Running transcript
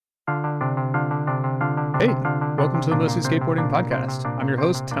Hey, welcome to the Mostly Skateboarding Podcast. I'm your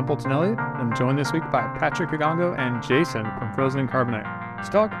host, Templeton Elliott, and I'm joined this week by Patrick Kigongo and Jason from Frozen and Carbonite to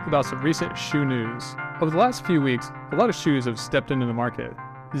talk about some recent shoe news. Over the last few weeks, a lot of shoes have stepped into the market.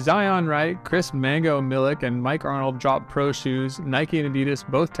 Zion Wright, Chris Mango Millick, and Mike Arnold dropped pro shoes. Nike and Adidas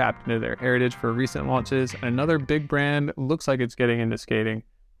both tapped into their heritage for recent launches, and another big brand looks like it's getting into skating.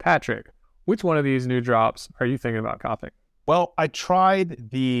 Patrick, which one of these new drops are you thinking about copying? Well, I tried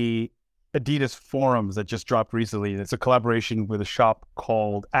the Adidas Forums that just dropped recently. It's a collaboration with a shop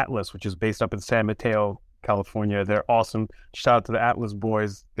called Atlas, which is based up in San Mateo, California. They're awesome. Shout out to the Atlas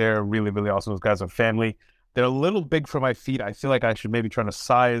boys. They're really, really awesome. Those guys are family. They're a little big for my feet. I feel like I should maybe try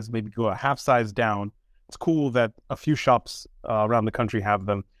to maybe go a half size down. It's cool that a few shops around the country have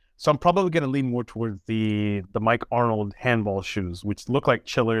them. So I'm probably going to lean more towards the Mike Arnold handball shoes, which look like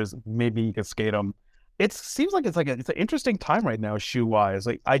chillers. Maybe you can skate them. It seems like it's an interesting time right now, shoe-wise.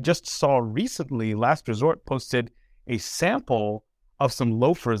 Like I just saw recently, Last Resort posted a sample of some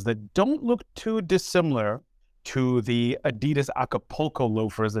loafers that don't look too dissimilar to the Adidas Acapulco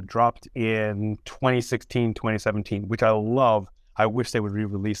loafers that dropped in 2016, 2017, which I love. I wish they would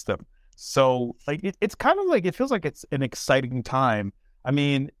re-release them. So like it's kind of like, it feels like it's an exciting time. I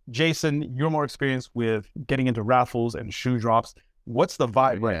mean, Jason, you're more experienced with getting into raffles and shoe drops. What's the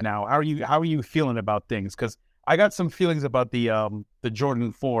vibe right now? How are you feeling about things? Because I got some feelings about the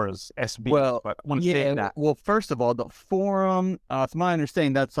Jordan 4s SB. Well, but I want to say that. Well, first of all, the Forum, it's my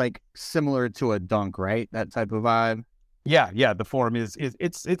understanding that's like similar to a Dunk, right? That type of vibe. Yeah. The Forum is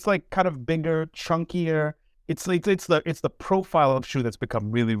it's like kind of bigger, chunkier. It's the profile of shoe that's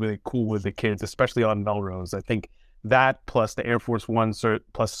become really, really cool with the kids, especially on Melrose. I think that plus the Air Force One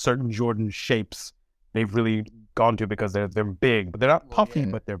plus certain Jordan shapes they've really gone to because they're big, but they're not puffy,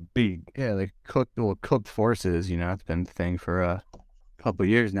 but they're big. Yeah, they cooked forces. You know, it's been the thing for a couple of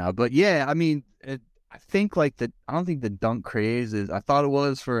years now. But yeah, I mean, I think I don't think the Dunk craze is. I thought it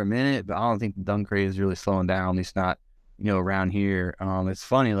was for a minute, but I don't think the Dunk craze is really slowing down. At least not, around here. It's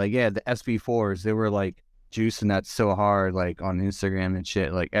funny, like the SB4s, they were like juicing that so hard, like on Instagram and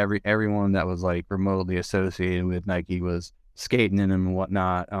shit. Like everyone that was like remotely associated with Nike was skating in them and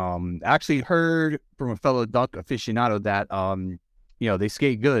whatnot. Actually heard from a fellow Dunk aficionado that they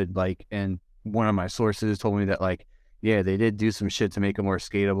skate good, like, and one of my sources told me that like, yeah, they did do some shit to make it more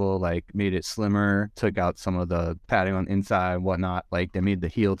skatable, like made it slimmer, took out some of the padding on the inside and whatnot. Like they made the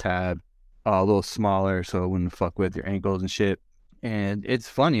heel tab a little smaller so it wouldn't fuck with your ankles and shit. And it's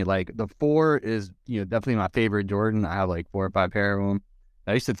funny, like the 4 is definitely my favorite Jordan. I have like 4 or 5 pair of them.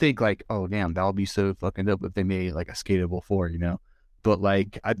 I used to think like, oh damn, that'll be so fucking dope if they made like a skatable 4, But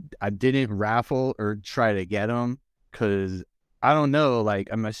like I didn't raffle or try to get them because I don't know, like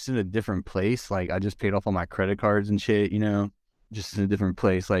I'm just in a different place. Like I just paid off all my credit cards and shit, just in a different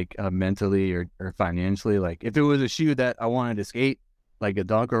place, like mentally or financially. Like if it was a shoe that I wanted to skate, like a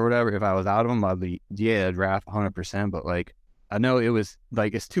Dunk or whatever, if I was out of them, I'd raff 100%. But like I know it was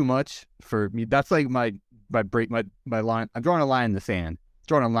like it's too much for me. That's like my line. I'm drawing a line in the sand.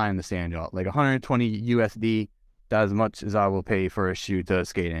 Y'all. Like 120 USD, that's as much as I will pay for a shoe to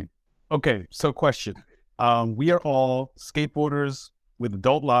skate in. Okay, so question. We are all skateboarders with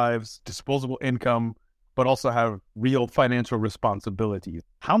adult lives, disposable income, but also have real financial responsibilities.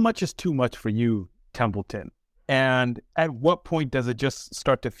 How much is too much for you, Templeton? And at what point does it just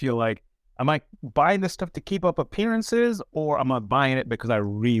start to feel like, am I buying this stuff to keep up appearances, or am I buying it because I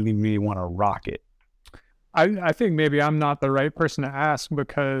really, really want to rock it? I think maybe I'm not the right person to ask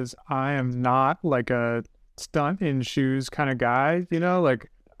because I am not like a stunt in shoes kind of guy,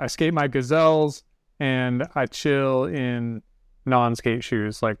 like I skate my Gazelles and I chill in non-skate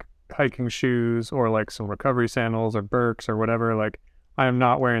shoes, like hiking shoes or like some recovery sandals or Birks or whatever. Like I am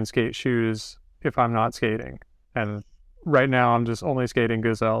not wearing skate shoes if I'm not skating. And right now I'm just only skating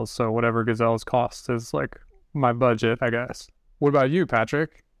Gazelles. So whatever Gazelles cost is like my budget, I guess. What about you,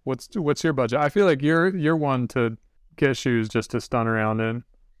 Patrick? What's your budget? I feel like you're one to get shoes just to stun around in.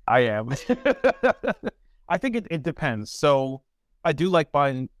 I am. I think it depends. So I do like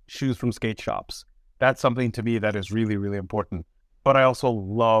buying shoes from skate shops. That's something to me that is really, really important. But I also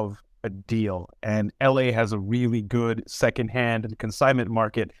love a deal. And LA has a really good secondhand and consignment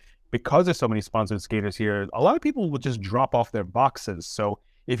market because there's so many sponsored skaters here. A lot of people will just drop off their boxes. So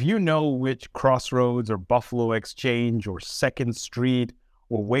if you know which Crossroads or Buffalo Exchange or Second Street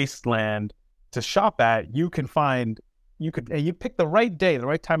or Wasteland to shop at, you pick the right day, the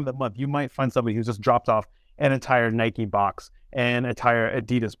right time of the month, you might find somebody who's just dropped off an entire Nike box and an entire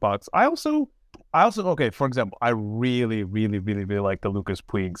Adidas box. I also, okay, for example, I really, really, really, really like the Lucas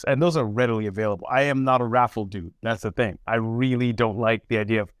Puigs, and those are readily available. I am not a raffle dude. That's the thing. I really don't like the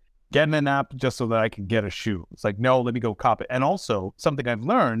idea of getting an app just so that I can get a shoe. It's like, no, let me go cop it. And also, something I've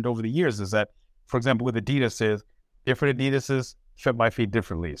learned over the years is that, for example, with Adidas is, different Adidases fit my feet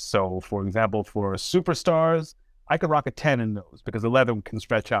differently. So, for example, for Superstars, I could rock a 10 in those because the leather can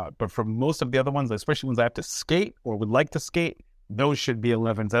stretch out. But for most of the other ones, especially ones I have to skate or would like to skate, those should be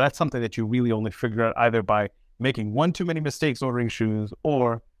 11s. And that's something that you really only figure out either by making one too many mistakes ordering shoes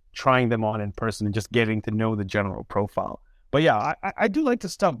or trying them on in person and just getting to know the general profile. But yeah, I do like to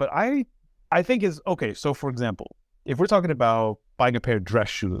stump, but I think is, okay, so for example, if we're talking about buying a pair of dress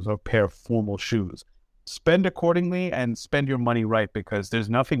shoes or a pair of formal shoes, spend accordingly and spend your money right, because there's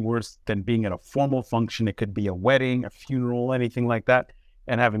nothing worse than being at a formal function. It could be a wedding, a funeral, anything like that,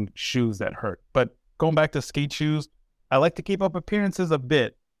 and having shoes that hurt. But going back to skate shoes, I like to keep up appearances a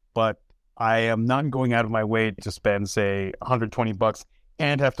bit, but I am not going out of my way to spend, say, $120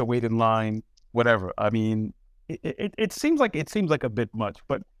 and have to wait in line, whatever. I mean, it seems like a bit much,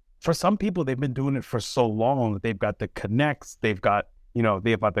 but for some people, they've been doing it for so long that they've got the connects, they've got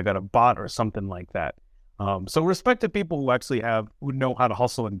a bot or something like that. So respect to people who know how to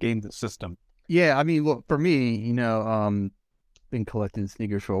hustle and game the system. Yeah, I mean, look, for me, been collecting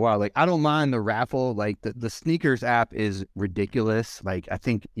sneakers for a while. Like, I don't mind the raffle. Like, the sneakers app is ridiculous. Like, I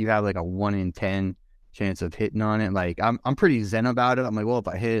think you have like a 1 in 10 chance of hitting on it. Like, I'm pretty zen about it. I'm like, well, if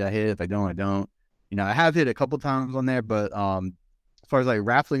I hit, I hit. If I don't, I don't. I have hit a couple times on there, but as far as like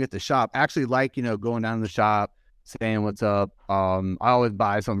raffling at the shop, I actually like, going down to the shop, saying what's up. I always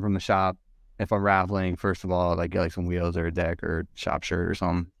buy something from the shop if I'm raffling. First of all, like, get like some wheels or a deck or shop shirt or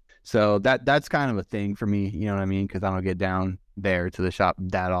something. So that's kind of a thing for me, you know what I mean? Because I don't get down there to the shop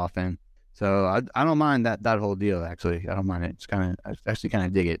that often. So I don't mind that whole deal, actually. I don't mind it. I actually kind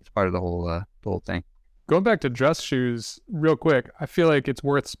of dig it. It's part of the whole thing. Going back to dress shoes real quick, I feel like it's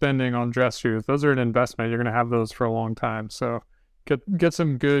worth spending on dress shoes. Those are an investment. You're going to have those for a long time. So get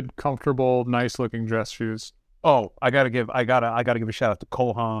some good, comfortable, nice looking dress shoes. Oh, I gotta give a shout out to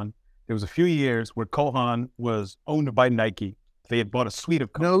Cole Haan. There was a few years where Cole Haan was owned by Nike. They had bought a suite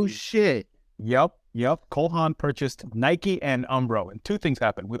of companies. No shit. Yep. Cole Haan purchased Nike and Umbro, and two things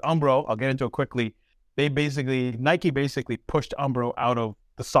happened. With Umbro, I'll get into it quickly. Nike basically pushed Umbro out of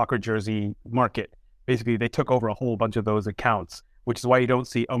the soccer jersey market. Basically, they took over a whole bunch of those accounts, which is why you don't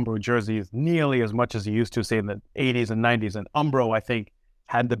see Umbro jerseys nearly as much as you used to, say, in the 80s and 90s. And Umbro, I think,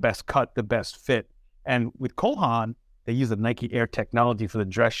 had the best cut, the best fit. And with Cole Haan, they use the Nike Air technology for the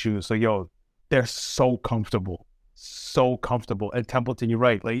dress shoes. So, they're so comfortable. So comfortable. And Templeton, you're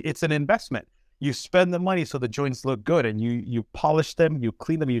right. Like, it's an investment. You spend the money so the joints look good, and you polish them, you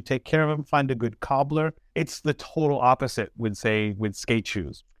clean them, you take care of them, find a good cobbler. It's the total opposite with skate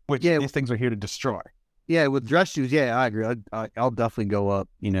shoes, which these things are here to destroy. Yeah, with dress shoes, yeah, I agree. I'll definitely go up,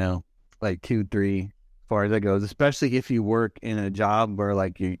 like 2-3 as far as that goes, especially if you work in a job where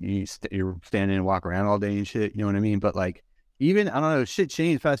like you're standing and walk around all day and shit, you know what I mean? But like, even, I don't know, shit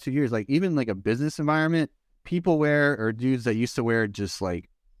changed the past few years. Like, even like a business environment, people wear, or dudes that used to wear just like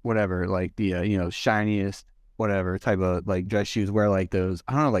whatever, like the shiniest whatever type of like dress shoes, wear like those,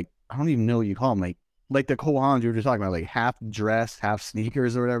 I don't know, like, I don't even know what you call them, like the Cole Haans you were just talking about, like half dress, half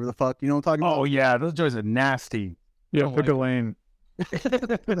sneakers or whatever the fuck, you know what I'm talking about? Oh yeah, those joints are nasty. Yeah, pick a lane.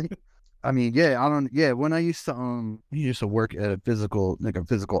 I mean, when I used to work at a physical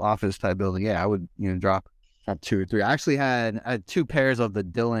office type building, I would, drop 2 or 3. I actually had 2 pairs of the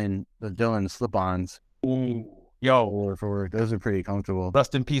Dylan slip-ons. Ooh. For those are pretty comfortable.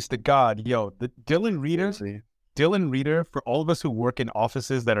 Rest in peace to God. The Dylan Reader, for all of us who work in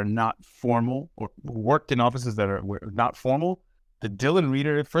offices that are not formal, or worked in offices that are not formal, the Dylan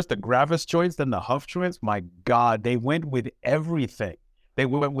Reader, first the Gravis joints, then the Huff joints, my God, they went with everything. They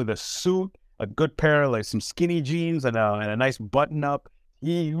went with a suit, a good pair of like some skinny jeans, and a nice button up.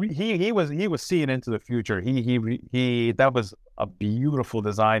 He was seeing into the future. He that was a beautiful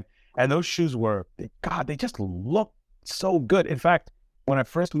design. And those shoes they just look so good. In fact, when I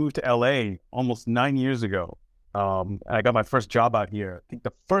first moved to LA almost 9 years ago, and I got my first job out here, I think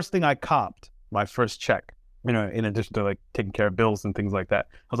the first thing I copped, my first check, in addition to like taking care of bills and things like that,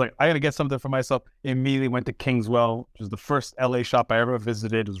 I was like, I got to get something for myself. Immediately went to Kingswell, which was the first LA shop I ever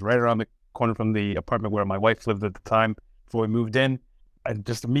visited. It was right around the corner from the apartment where my wife lived at the time before we moved in. I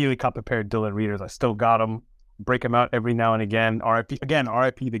just immediately copped a pair of Dylan Readers. I still got them. Break them out every now and again. RIP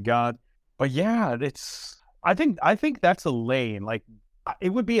to God. But yeah, I think that's a lane. Like, it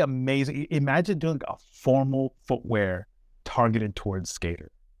would be amazing. Imagine doing a formal footwear targeted towards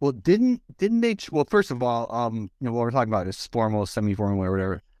skater. Well, didn't they? Well, first of all, what we're talking about is formal, semi-formal, or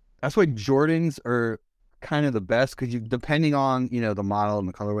whatever. That's why Jordans are kind of the best, because depending on the model and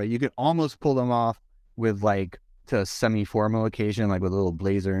the colorway, you can almost pull them off with like to a semi-formal occasion, like with a little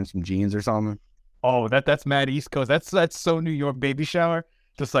blazer and some jeans or something. Oh, that's mad East Coast. That's so New York baby shower.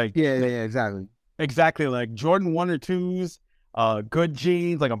 Just like Yeah, exactly. exactly like Jordan 1 or 2s, good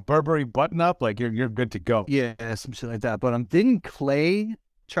jeans, like a Burberry button up. Like you're good to go. Yeah, some shit like that. But didn't Clay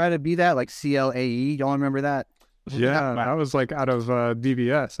try to be that, like CLAE? Y'all remember that? Yeah, that was like out of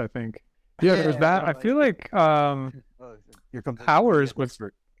DVS, I think. Yeah, there's that. I feel like Here comes ours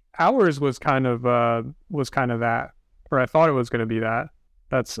was kind of that, or I thought it was going to be that.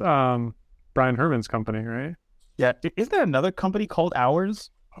 That's Brian Herman's company, right? Yeah, isn't there another company called Ours?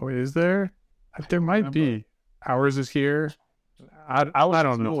 Oh, is there? There might be. Ours is here. I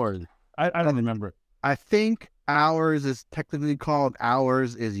don't know. Yours. I don't remember. I think ours is technically called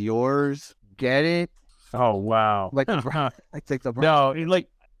Ours is Yours. Get it? Oh wow! Like the No,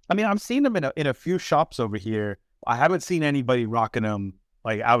 I mean, I'm seeing them in a few shops over here. I haven't seen anybody rocking them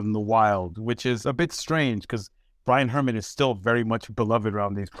like out in the wild, which is a bit strange because Brian Herman is still very much beloved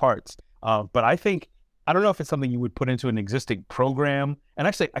around these parts. But I don't know if it's something you would put into an existing program. And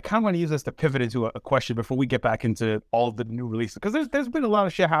actually, I kind of want to use this to pivot into a question before we get back into all of the new releases, because there's been a lot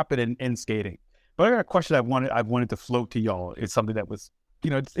of shit happening in skating. But I got a question I've wanted to float to y'all. It's something that was,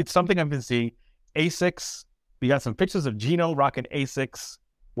 it's something I've been seeing. Asics. We got some pictures of Gino rocking Asics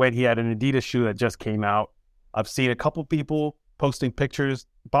when he had an Adidas shoe that just came out. I've seen a couple people posting pictures,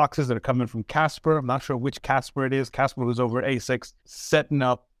 boxes that are coming from Casper. I'm not sure which Casper it is. Casper was over at Asics setting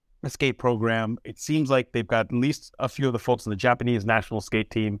up a skate program. It seems like they've got at least a few of the folks on the Japanese national skate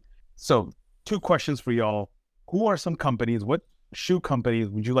team. So 2 questions for y'all. Who are some companies, what shoe companies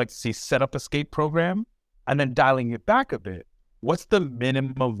would you like to see set up a skate program? And then dialing it back a bit, what's the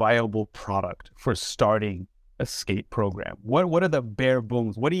minimum viable product for starting a skate program? What are the bare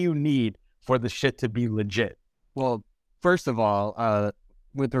bones? What do you need for the shit to be legit? Well, first of all,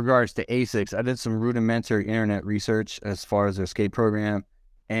 with regards to ASICs, I did some rudimentary internet research as far as their skate program.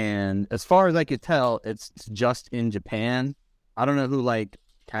 And as far as I could tell, it's just in Japan. I don't know who,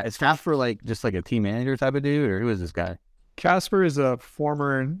 is Casper just like a team manager type of dude, or who is this guy? Casper is a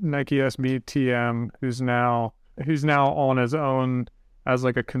former Nike SB TM who's now on his own as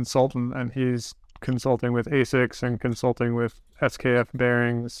like a consultant, and he's consulting with ASICS and consulting with SKF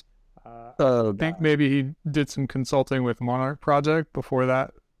bearings. I think maybe he did some consulting with Monarch Project before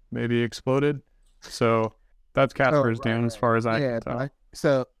that maybe exploded. So that's Casper's doing as far as I can tell.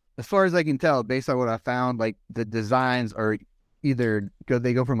 So as far as I can tell, based on what I found, the designs are either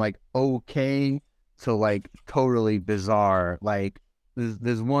they go from okay to totally bizarre.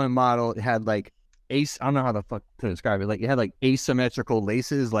 There's one model, it had I don't know how the fuck to describe it. It had asymmetrical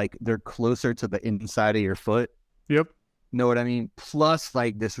laces, they're closer to the inside of your foot. Yep. Know what I mean? Plus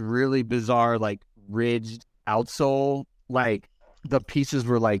this really bizarre ridged outsole. The pieces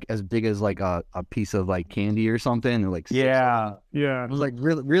were as big as a piece of candy or something. Or yeah. It was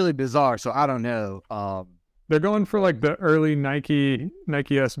really, really bizarre. So I don't know. They're going for the early Nike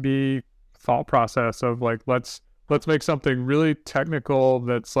SB thought process of let's make something really technical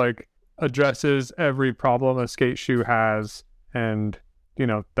that's addresses every problem a skate shoe has, and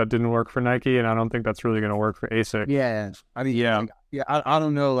that didn't work for Nike, and I don't think that's really going to work for ASIC. Yeah, I mean, yeah. I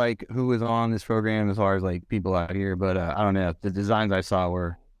don't know who was on this program as far as people out here, but I don't know. The designs I saw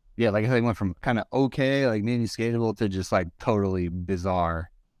were, they went from kind of okay, maybe skatable, to just totally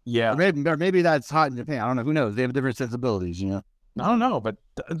bizarre. Yeah, or maybe that's hot in Japan. I don't know. Who knows? They have different sensibilities, I don't know, but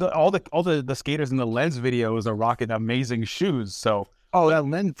all the skaters in the Lens videos are rocking amazing shoes. So that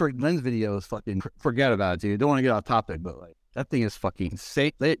Lens video is fucking forget about it, dude. Don't want to get off topic, but that thing is fucking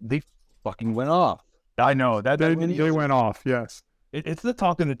safe. They fucking went off. I know that they went off. Yes, it's the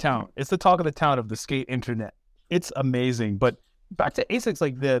talk of the town. It's the talk of the town of the skate internet. It's amazing. But back to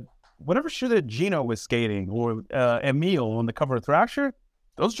ASICs, whatever shoe that Gino was skating, or Emil on the cover of Thrasher,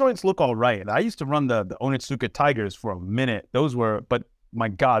 those joints look all right. I used to run the Onitsuka Tigers for a minute. But my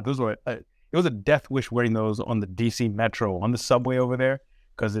God, those were it was a death wish wearing those on the DC Metro, on the subway over there,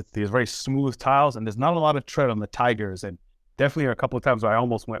 because it's these very smooth tiles and there's not a lot of tread on the Tigers. And definitely a couple of times where I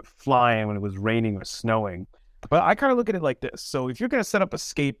almost went flying when it was raining or snowing. But I kind of look at it like this. So if you're going to set up a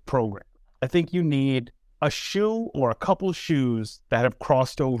skate program, I think you need a shoe or a couple shoes that have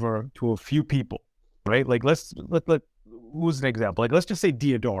crossed over to a few people, right? Who's an example? Let's just say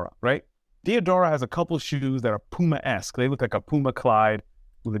Diodora, right? Diodora has a couple shoes that are Puma-esque. They look like a Puma Clyde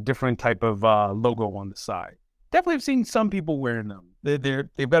with a different type of logo on the side. Definitely have seen some people wearing them.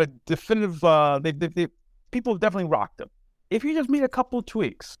 They've got a definitive, people have definitely rocked them. If you just made a couple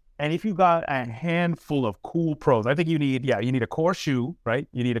tweaks, and if you got a handful of cool pros, I think you need a core shoe, right?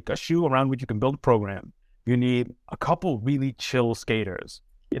 You need a shoe around which you can build a program. You need a couple really chill skaters.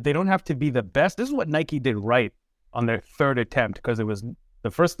 They don't have to be the best. This is what Nike did right on their third attempt because it was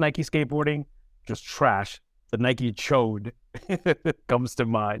the first Nike skateboarding, just trash. The Nike Chode comes to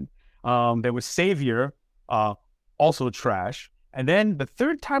mind. There was Savior, also trash. And then the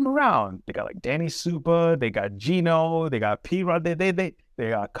third time around, they got like Danny Supa, they got Gino, they got P-Rod, they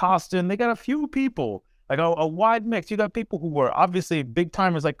got Costin, they got a few people, like a wide mix. You got people who were obviously big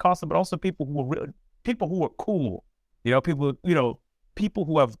timers like Costin, but also people who were people who were cool. People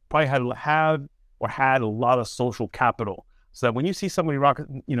who have probably had a lot of social capital. So that when you see somebody rock,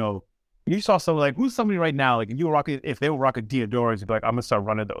 you saw somebody like, who's somebody right now? Like if they were rocking Diodoros, you'd be like, I'm gonna start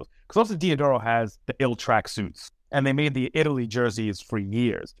running those. Because also Diodoro has the ill track suits, and they made the Italy jerseys for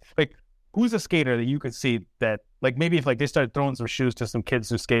years. Like, who's a skater that you could see that, like, maybe if like they started throwing some shoes to some kids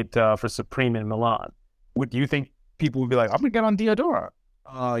who skate for Supreme in Milan, do you think people would be like, I'm gonna get on Diodoro?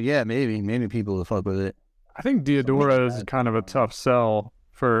 Yeah, maybe people will fuck with it. I think Diodoro is kind of a tough sell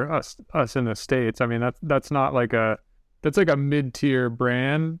for us in the States. I mean, that's not like that's like a mid-tier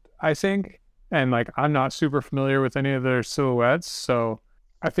brand, I think. And like, I'm not super familiar with any of their silhouettes, so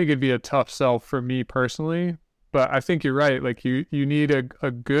I think it'd be a tough sell for me personally. But I think you're right. Like, you need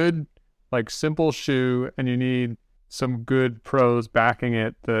a good, like, simple shoe, and you need some good pros backing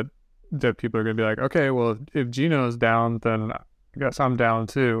it that people are gonna be like, okay, well, if Gino's down, then I guess I'm down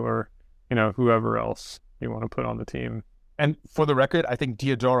too, or whoever else you want to put on the team. And for the record, I think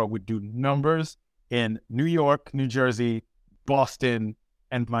Diodoro would do numbers in New York, New Jersey, Boston,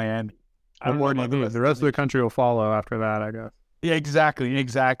 and Miami. The rest of the country will follow after that, I guess. Yeah, exactly.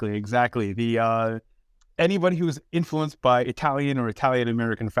 The anybody who's influenced by Italian or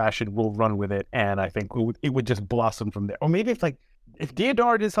Italian-American fashion will run with it, and I think it would just blossom from there. Or maybe if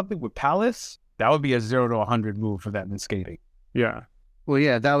Diodoro did something with Palace, that would be a 0 to 100 move for them in skating. Yeah. Well,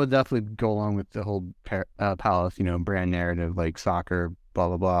 yeah, that would definitely go along with the whole Palace, brand narrative, like soccer, blah,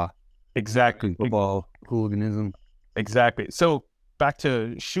 blah, blah. Exactly. Football, hooliganism. Exactly. So back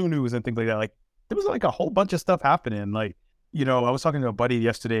to shoe news and things like that. Like, there was like a whole bunch of stuff happening. Like, I was talking to a buddy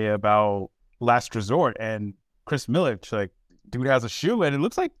yesterday about Last Resort, and Chris Millich, like, dude has a shoe, and it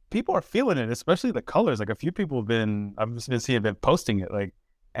looks like people are feeling it, especially the colors. Like, a few people I've been seeing posting it. Like,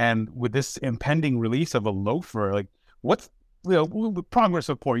 and with this impending release of a loafer, like, what's progress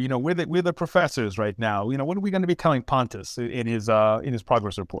report? We're the professors right now. What are we going to be telling Pontus in his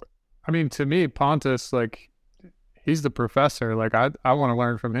progress report? I mean, to me, Pontus, like, he's the professor. Like, I want to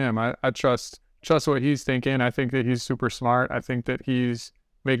learn from him. I trust what he's thinking. I think that he's super smart. I think that he's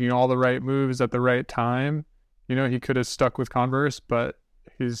making all the right moves at the right time. He could have stuck with Converse, but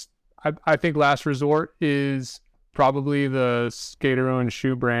I think Last Resort is probably the skater-owned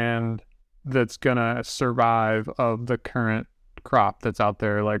shoe brand that's gonna survive of the current crop that's out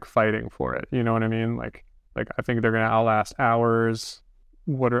there, like, fighting for it. You know what I mean? Like I think they're gonna outlast ours.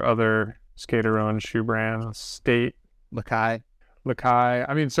 What are other skater-owned shoe brands? State, Lakai.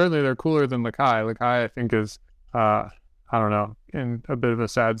 I mean, certainly they're cooler than Lakai. Lakai, I think, is I don't know, in a bit of a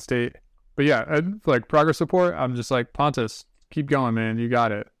sad state. But yeah, like, progress support, I'm just like, Pontus, keep going, man. You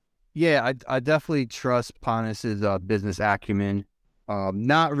got it. Yeah, I definitely trust Pontus's business acumen.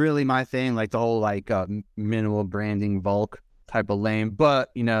 Not really my thing, like the whole like minimal branding bulk type of lane. But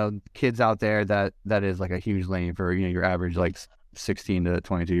kids out there, that is like a huge lane for your average like 16 to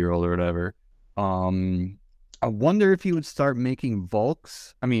 22-year-old or whatever. I wonder if he would start making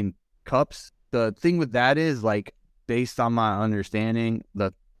Volks. I mean, cups. The thing with that is, like, based on my understanding,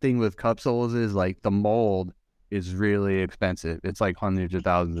 the thing with cup soles is like the mold is really expensive. It's like hundreds of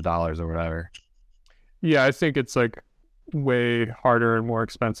thousands of dollars or whatever. Yeah, I think it's like way harder and more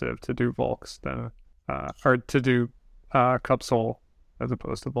expensive to do Volks than or to do cup sole as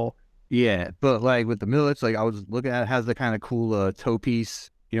opposed to Volk. Yeah, but like with the Millich, like I was looking at, it has the kind of cool toe piece,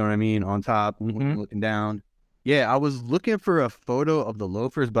 you know what I mean, on top, looking down. Yeah, I was looking for a photo of the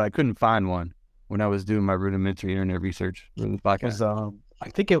loafers, but I couldn't find one when I was doing my rudimentary internet research for this podcast. I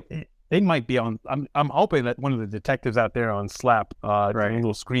think they might be on. I'm hoping that one of the detectives out there on Slap, right, a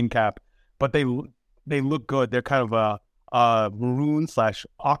little screen cap, but they look good. They're kind of a maroon /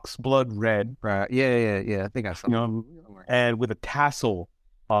 oxblood red. Right. Yeah. I think I saw. And with a tassel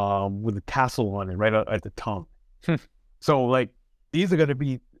on it right at the tongue. So like these are gonna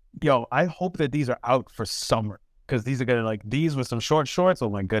be. I hope that these are out for summer, because these are gonna, like, these with some short shorts. Oh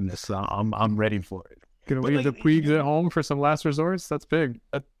my goodness, I'm ready for it. Gonna leave the Puigs at home for some Last Resorts? That's big.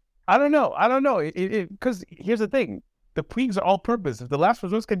 I don't know. Because here's the thing: the Puigs are all purpose. If the Last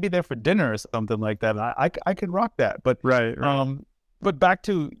Resorts can be there for dinner or something like that, I could rock that. But right. But back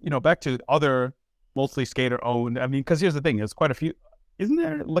to other mostly skater owned. I mean, because here's the thing: there's quite a few. Isn't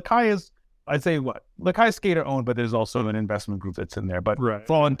there? Lakai is. I'd say Lakai skater owned, but there's also an investment group that's in there. But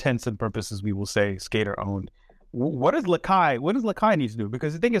for all intents and purposes, we will say skater owned. what does Lakai need to do?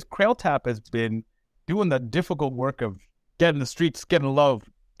 Because the thing is, Crail Tap has been doing the difficult work of getting love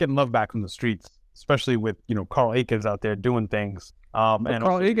back from the streets, especially with Carl Aikens out there doing things. And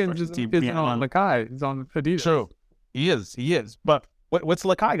Carl Aikens isn't on Lakai; he's on Adidas. True, he is. But what's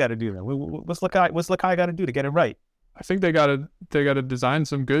Lakai got to do then? What's Lakai got to do to get it right? I think they gotta design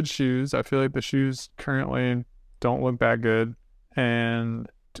some good shoes. I feel like the shoes currently don't look that good, and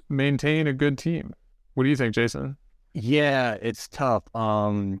maintain a good team. What do you think, Jason? Yeah, it's tough.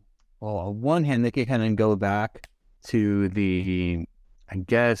 Well, on one hand, they can kind of go back to their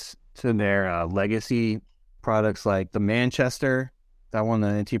legacy products, like the Manchester, that one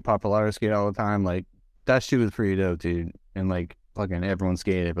that NT Popular skate all the time. Like, that shoe was pretty dope, dude. And like, fucking everyone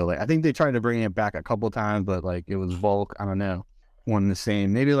skated. But like, I think they tried to bring it back a couple times, but like, it was Volk. I don't know. One the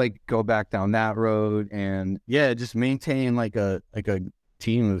same. Maybe like go back down that road, and yeah, just maintain like a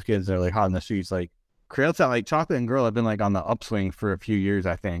team of kids that are like hot in the streets. Like, Crail Tap, like Chocolate and Girl have been like on the upswing for a few years,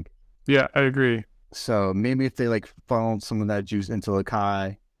 I think. Yeah, I agree. So maybe if they like funneled some of that juice into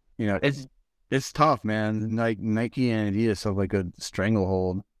Lakai, it's tough, man. Like, Nike and Adidas have like a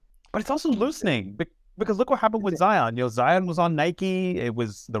stranglehold. But it's also loosening because look what happened with Zion. Zion was on Nike. It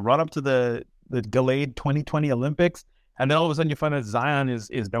was the run up to the delayed 2020 Olympics, and then all of a sudden you find that Zion is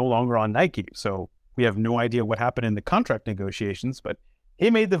no longer on Nike. So we have no idea what happened in the contract negotiations, but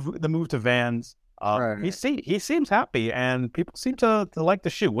he made the move to Vans. Right. He seems happy, and people seem to like the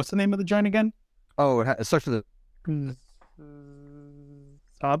shoe. What's the name of the joint again? Oh, it starts with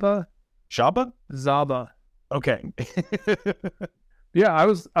Zaba? Zaba. Okay. Yeah, I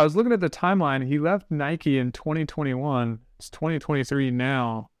was looking at the timeline. He left Nike in 2021. It's 2023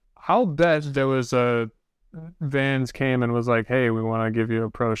 now. I'll bet there was Vans came and was like, "Hey, we want to give you a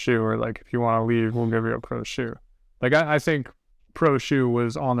pro shoe," or like, "If you want to leave, we'll give you a pro shoe." Like, I think pro shoe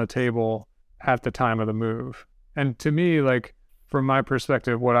was on the table at the time of the move. And to me, like, from my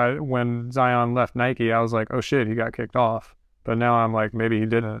perspective, when Zion left Nike, I was like, oh shit, he got kicked off. But now I'm like, maybe he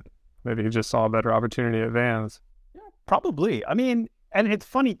didn't. Maybe he just saw a better opportunity at Vans. Yeah, probably. I mean, and it's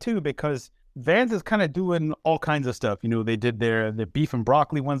funny too, because Vans is kind of doing all kinds of stuff. They did their beef and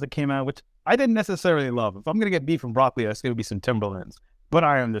broccoli ones that came out, which I didn't necessarily love. If I'm going to get beef and broccoli, that's going to be some Timberlands. But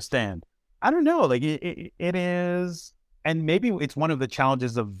I understand. I don't know. Like, it is... And maybe it's one of the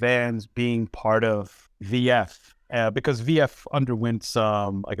challenges of Vans being part of VF, because VF underwent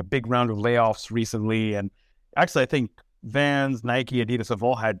like a big round of layoffs recently. And actually, I think Vans, Nike, Adidas have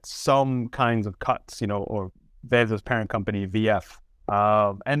all had some kinds of cuts, or Vans' parent company, VF.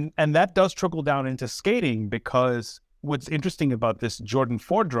 And that does trickle down into skating, because what's interesting about this Jordan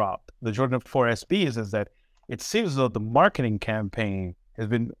 4 drop, the Jordan 4 SBs, is that it seems as though the marketing campaign has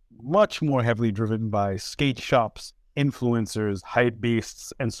been much more heavily driven by skate shops, influencers, hype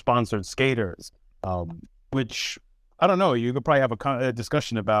beasts, and sponsored skaters, which I don't know. You could probably have a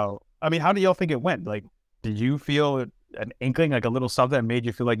discussion about. I mean, how do y'all think it went? Like, did you feel an inkling, like a little something that made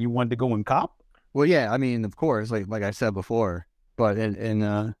you feel like you wanted to go and cop? Well, yeah. I mean, of course, like I said before, but in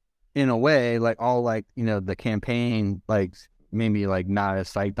a way, like all the campaign, like maybe like not as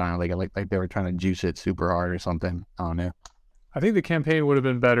psyched on it, like they were trying to juice it super hard or something. I don't know. I think the campaign would have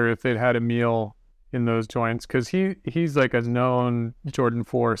been better if they'd had Emil in those joints, because he's like a known Jordan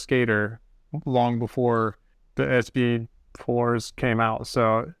 4 skater long before the SB 4s came out.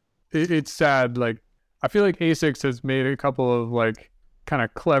 So it's sad. Like, I feel like Asics has made a couple of like kind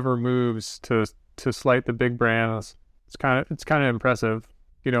of clever moves to slight the big brands. It's kind of impressive,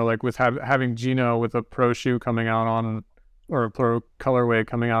 like with having Gino with a pro shoe coming out on, or a pro colorway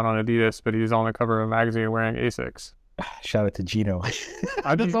coming out on Adidas, but he's on the cover of a magazine wearing Asics. Shout out to Gino.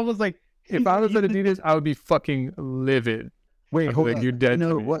 I just almost like, if I was at Adidas, I would be fucking livid. Wait, hold on. You're dead.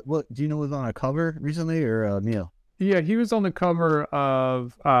 What Gino was on a cover recently, or Neil? Yeah, he was on the cover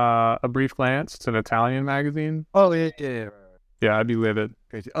of A Brief Glance. It's an Italian magazine. Oh yeah. Yeah, I'd be livid.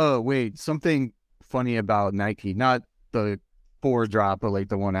 Crazy. Oh wait, something funny about Nike, not the 4 drop, but like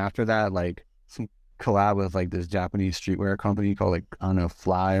the one after that, like some collab with like this Japanese streetwear company called, like, I don't know,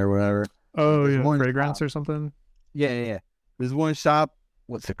 Fly or whatever. Oh yeah, Fragrance shop or something. Yeah. There's one shop.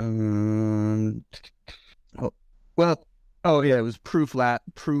 What's it? It was Proof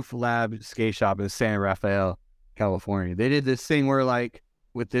Lab skate shop in San Rafael, California. They did this thing where, like,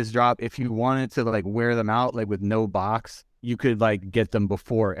 with this drop, if you wanted to like wear them out, like with no box, you could like get them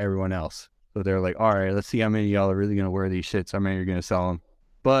before everyone else. So they're like, all right, let's see how many of y'all are really gonna wear these shits. How many are gonna sell them?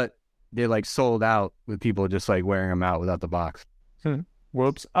 But they like sold out with people just like wearing them out without the box.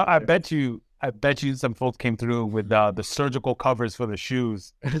 Whoops! I bet you some folks came through with the surgical covers for the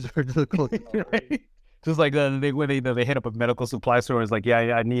shoes. Surgical, right? Just like when they hit up a medical supply store, it's like, yeah,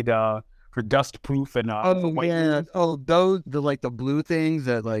 I need for dust proof and Oh white. yeah. Oh, those the blue things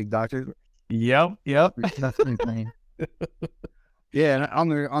that like doctors. Yep. That's insane. Yeah,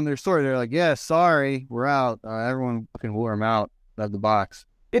 and on their story, they're like, "Yeah, sorry, we're out." Everyone fucking wore them out of the box.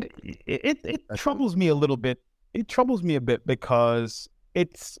 It troubles me a little bit. It troubles me a bit because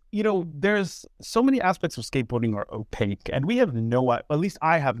it's, there's so many aspects of skateboarding are opaque, and we have at least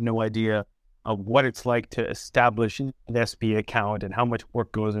I have no idea of what it's like to establish an SB account and how much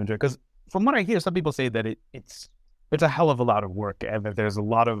work goes into it. Because from what I hear, some people say that it's a hell of a lot of work, and that there's a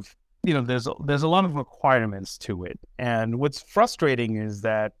lot of there's a lot of requirements to it. And what's frustrating is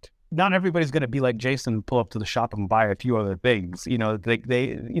that not everybody's going to be like Jason and pull up to the shop and buy a few other things.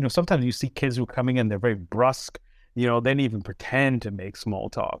 Sometimes you see kids who are coming in, they're very brusque. They didn't even pretend to make small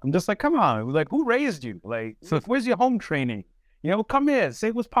talk. I'm just like, come on, like, who raised you? Like, where's your home training? Come in, say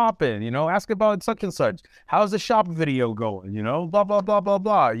what's popping, ask about such and such. How's the shop video going? Blah, blah, blah, blah,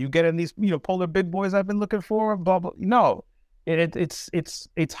 blah. You getting these, polar big boys I've been looking for? Blah, blah. No,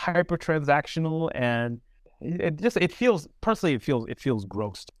 it's hyper transactional, and it feels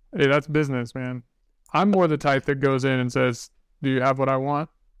gross. Hey, that's business, man. I'm more the type that goes in and says, "Do you have what I want?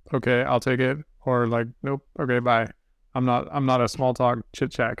 Okay, I'll take it." Or like, "Nope, okay, bye." I'm not a small talk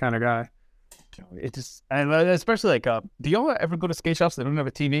chit chat kind of guy. It just, and especially like, do y'all ever go to skate shops that don't have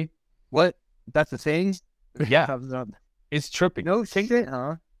a TV? What? That's the thing? Yeah, it's tripping. No shit,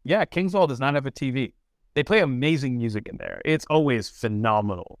 huh? Yeah, Kingswall does not have a TV. They play amazing music in there. It's always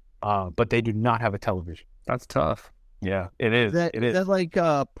phenomenal. But they do not have a television. That's tough. Yeah, it is. Is that like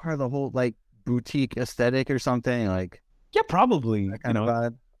part of the whole like boutique aesthetic or something? Like, yeah, probably. That kind of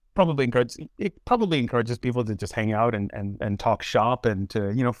vibe. Probably encourages people to just hang out and talk shop, and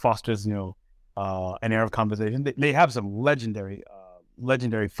to fosters an air of conversation. They have some legendary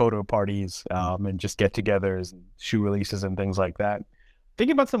photo parties and just get-togethers and shoe releases and things like that.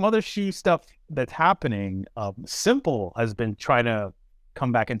 Thinking about some other shoe stuff that's happening, Simple has been trying to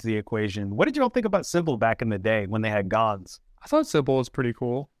come back into the equation. What did you all think about Simple back in the day when they had Gons? I thought Simple was pretty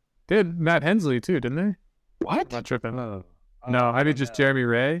cool. They had Matt Hensley too, didn't they? What? I'm not tripping. No, I did just Jeremy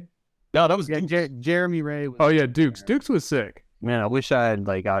Ray. No, that was Jeremy Ray. Dukes. Dukes was sick. Man, I wish I had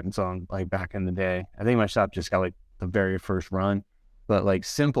like gotten some like back in the day. I think my shop just got like the very first run, but like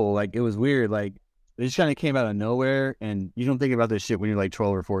Simple, like it was weird. Like it just kind of came out of nowhere, and you don't think about this shit when you're like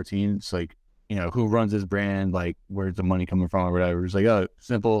 12 or 14. It's like, who runs this brand? Like, where's the money coming from or whatever? It's like, oh,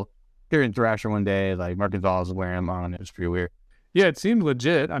 Simple. Here in Thrasher one day, like Mark Gonzalez was wearing them on. It was pretty weird. Yeah, it seemed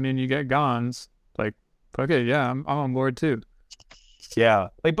legit. I mean, you get Gons. Like, okay, yeah, I'm on board too. Yeah,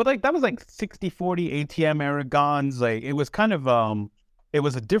 but that was like 60-40 ATM era Gons. Like, it was kind of it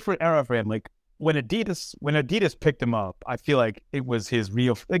was a different era for him. Like when Adidas picked him up, I feel like it was his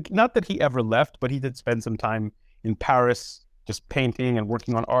real. Like, not that he ever left, but he did spend some time in Paris just painting and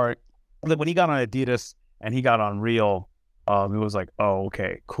working on art. Like when he got on Adidas and he got on Real, it was like, oh,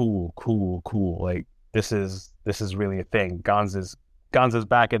 okay, cool. Like this is really a thing. Gons is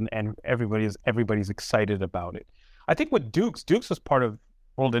back, and everybody's excited about it. I think with Dukes was part of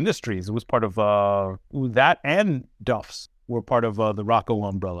World Industries. It was part of that, and Duff's were part of the Rocco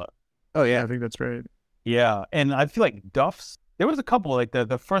umbrella. Oh yeah, I think that's right. Yeah, and I feel like Duff's, there was a couple, like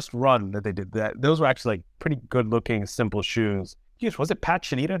the first run that they did, that those were actually like pretty good looking, simple shoes. Yes, was it Pat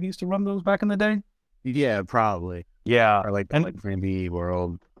Shanita who used to run those back in the day? Yeah, probably. Yeah, or like Framby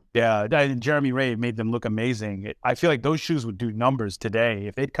World. Yeah, and Jeremy Ray made them look amazing. I feel like those shoes would do numbers today.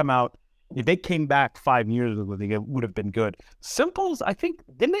 If they came back 5 years ago, they would have been good. Simples, I think,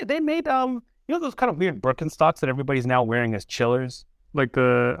 didn't they made those kind of weird Birkenstocks that everybody's now wearing as chillers, like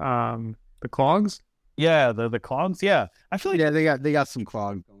the clogs. Yeah, the clogs. Yeah, I feel like they got some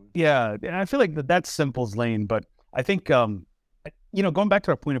clogs. Yeah, and I feel like that's Simple's lane. But I think going back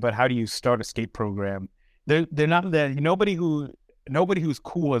to our point about how do you start a skate program, they're not there. Nobody who's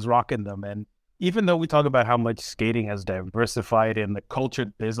cool is rocking them. And even though we talk about how much skating has diversified in the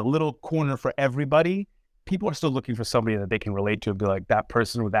culture, there's a little corner for everybody. People are still looking for somebody that they can relate to and be like, that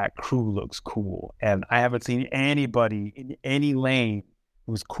person or that crew looks cool. And I haven't seen anybody in any lane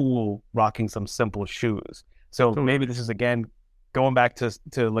who's cool rocking some Simple shoes. So maybe this is, again, going back to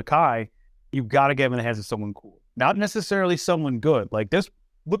Lakai, you've got to get in the hands of someone cool. Not necessarily someone good. Like this,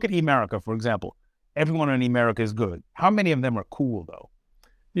 look at Emerica, for example. Everyone in Emerica is good. How many of them are cool, though?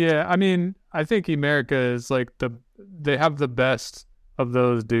 Yeah, I mean, I think Emerica is like they have the best of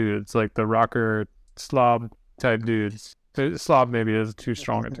those dudes, like the rocker slob type dudes. Slob maybe is too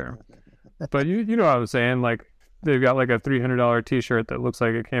strong a term, but you know what I'm saying. Like they've got like a $300 T-shirt that looks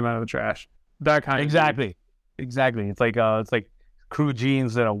like it came out of the trash. That kind exactly. It's like crew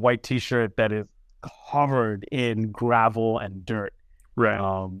jeans and a white T-shirt that is covered in gravel and dirt.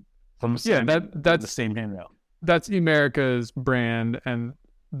 Right. from that's the same handrail. That's America's brand, and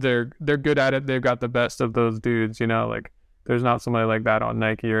they're good at it. They've got the best of those dudes, you know, like there's not somebody like that on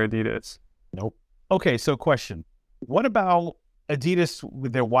Nike or Adidas. Nope. Okay, so question. What about Adidas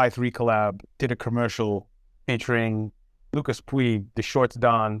with their Y3 collab did a commercial featuring Lucas Puig, the shorts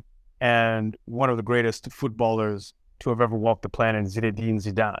don, and one of the greatest footballers to have ever walked the planet, Zinedine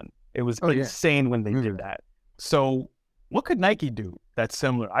Zidane. It was insane when they did that. So what could Nike do that's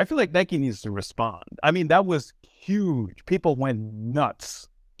similar? I feel like Nike needs to respond. I mean, that was huge. People went nuts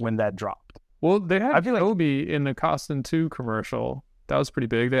when that dropped. Well, they had Kobe in the Costin 2 commercial. That was pretty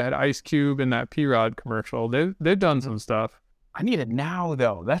big. They had Ice Cube in that P-Rod commercial. They've done some stuff. I need it now,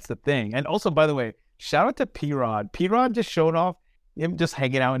 though. That's the thing. And also, by the way, shout out to P-Rod. P-Rod just showed off him just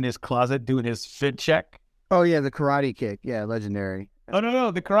hanging out in his closet doing his fit check. Oh, yeah, the karate kick. Yeah, legendary. Oh,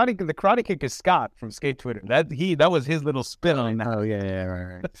 no. The karate kick is Scott from Skate Twitter. That was his little spin on that. Oh, yeah,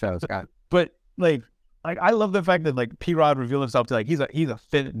 right. So, Scott. But, like, I love the fact that, like, P-Rod revealed himself to, like, he's a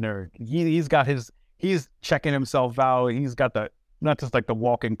fit nerd. He's checking himself out. He's got not just, like, the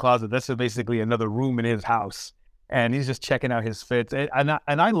walk-in closet. That's basically another room in his house. And he's just checking out his fits. And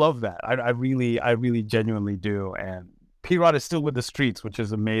I love that. I really genuinely do. And P-Rod is still with the streets, which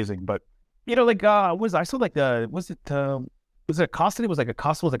is amazing. But, you know, like, was it a Costin? It was a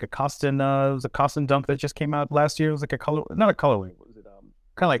Costin dunk that just came out last year. It was like a color, not a colorway. Was it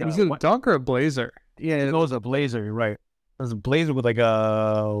kind of like was it a dunk or a blazer? Yeah, it was a blazer. You're right. It was a blazer with like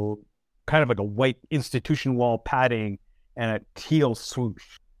a kind of like a white institution wall padding and a teal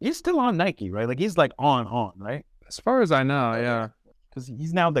swoosh. He's still on Nike, right? Like he's like on, right? As far as I know, yeah. Because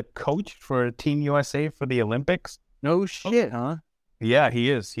he's now the coach for Team USA for the Olympics. No shit, huh? Yeah, he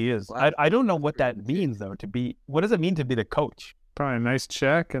is. Wow. I don't know what that means though. What does it mean to be the coach? Probably a nice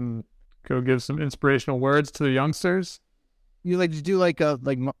check and go give some inspirational words to the youngsters. You like to do like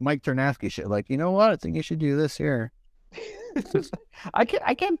Mike Ternasky shit. Like, you know what? I think you should do this here. I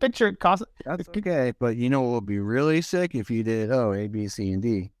can't picture Costin. That's okay, but you know what would be really sick if you did A, B, C, and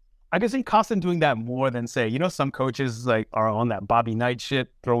D. I can see Costin doing that more than say, you know, some coaches like are on that Bobby Knight shit,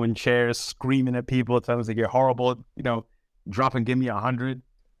 throwing chairs, screaming at people, telling them like you're horrible, you know, drop and give me 100.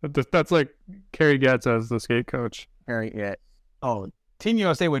 That's like Kerry Getz as the skate coach. Kerry Getz. Oh, Team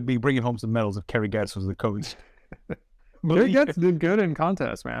USA would be bringing home some medals if Kerry Getz was the coach. Kerry Getz did good in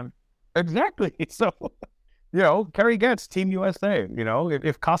contests, man. Exactly. So, you know, Kerry Getz, Team USA. You know,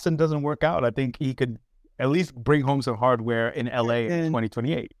 if Costin doesn't work out, I think he could at least bring home some hardware in LA in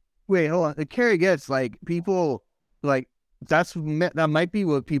 2028. Wait, hold on. The Kerry Getz, like, people, like, that might be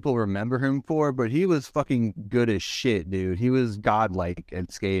what people remember him for, but he was fucking good as shit, dude. He was godlike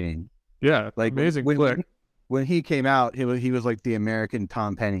at skating. Yeah, like amazing. When he came out, he was like the American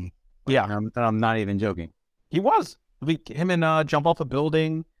Tom Penny. Yeah, and I'm not even joking. He was. Him and Jump Off a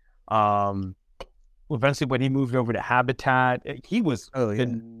Building. Eventually, when he moved over to Habitat, he was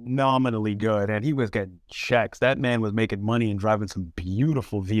phenomenally good, and he was getting checks. That man was making money and driving some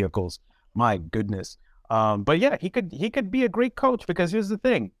beautiful vehicles. My goodness. But yeah, he could be a great coach because here's the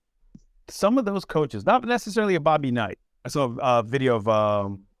thing. Some of those coaches, not necessarily a Bobby Knight. I saw a video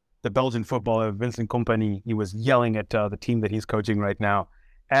of the Belgian footballer, Vincent Kompany. He was yelling at the team that he's coaching right now.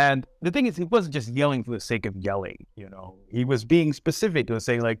 And the thing is, he wasn't just yelling for the sake of yelling, you know. He was being specific. He was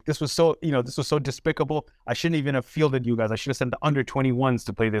saying, like, this was so despicable. I shouldn't even have fielded you guys. I should have sent the under 21s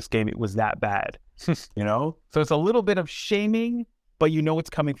to play this game. It was that bad, you know? So it's a little bit of shaming, but you know it's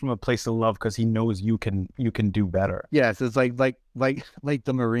coming from a place of love because he knows you can do better. Yeah, so it's like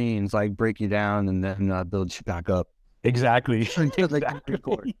the Marines, like break you down and then build you back up. Exactly.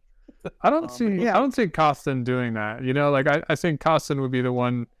 Exactly. I don't see Costin doing that. You know, like I think Costin would be the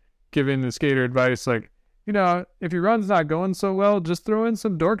one giving the skater advice, like, you know, if your run's not going so well, just throw in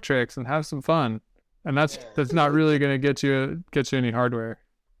some dork tricks and have some fun. And that's not really going to get you any hardware.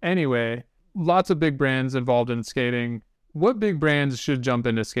 Anyway, lots of big brands involved in skating. What big brands should jump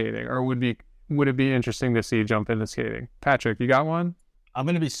into skating, or would it be interesting to see jump into skating? Patrick, you got one? I'm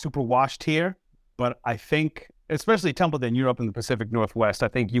going to be super washed here, but I think, especially Templeton, you're up in the Pacific Northwest, I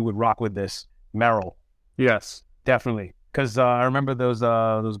think you would rock with this. Merrill. Yes. Definitely. Because I remember those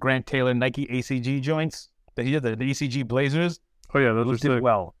Grant Taylor Nike ACG joints that he did, the ACG Blazers. Oh, yeah, those did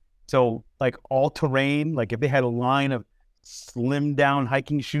well. So, like, all-terrain, like, if they had a line of slimmed-down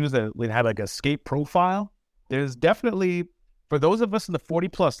hiking shoes that had, like, a skate profile, there's definitely, for those of us in the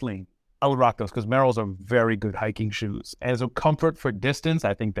 40-plus lane, I would rock those because Merrells are very good hiking shoes. As a comfort for distance,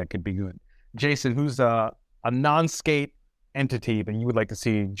 I think that could be good. Jason, who's a non-skate entity that you would like to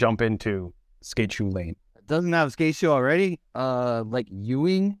see jump into skate shoe lane? Doesn't have a skate shoe already. Like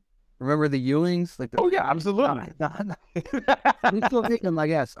Ewing, Remember the Ewings? Like, Oh yeah, absolutely. I'm still thinking them, I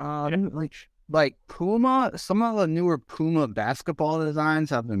guess. Like Puma. Some of the newer Puma basketball designs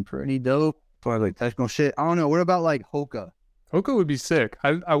have been pretty dope for like technical shit. I don't know. What about like Hoka? Hoka would be sick.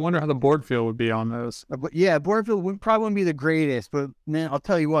 I wonder how the board feel would be on those. But yeah, Boardfield probably wouldn't be the greatest, but man, I'll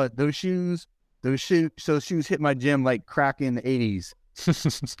tell you what, those shoes hit my gym like crack in the 80s.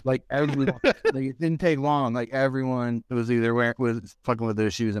 Like everyone, like it didn't take long. Like everyone was fucking with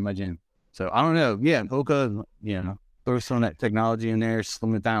those shoes in my gym. So I don't know. Yeah, Hoka, throw some of that technology in there,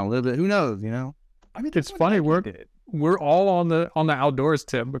 slim it down a little bit. Who knows? I mean, it's funny. We're all on the outdoors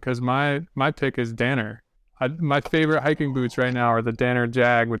tip because my pick is Danner. My favorite hiking boots right now are the Danner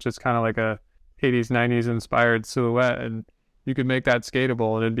Jag, which is kind of like a 80s, 90s inspired silhouette, and you could make that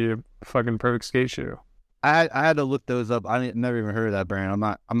skateable and it'd be a fucking perfect skate shoe. I had to look those up. I never even heard of that brand.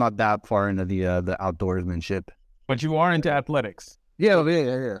 I'm not that far into the outdoorsmanship. But you are into athletics. Yeah.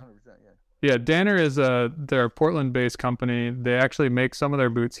 Yeah, Danner is they're a Portland-based company. They actually make some of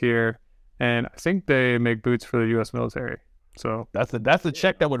their boots here, and I think they make boots for the U.S. military. So that's the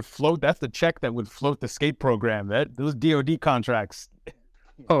check that would float. That's the check that would float the skate program. Those DoD contracts.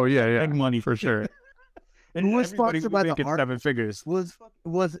 Oh yeah, big money for sure. And was sponsored by the Army. 7 figures.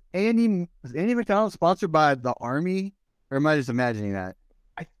 Was Andy McDonald sponsored by the Army, or am I just imagining that?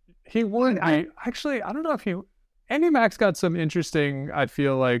 He would. I don't know if Andy Mac's got some interesting, I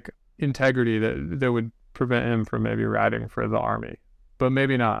feel like, integrity that would prevent him from maybe riding for the Army, but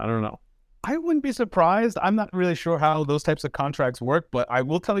maybe not. I don't know. I wouldn't be surprised. I'm not really sure how those types of contracts work, but I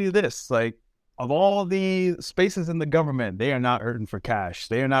will tell you this, like, of all the spaces in the government, they are not hurting for cash.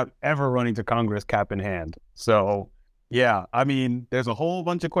 They are not ever running to Congress cap in hand. So, yeah, I mean, there's a whole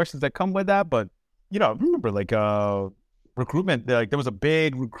bunch of questions that come with that. But, remember, like, recruitment, like, there was a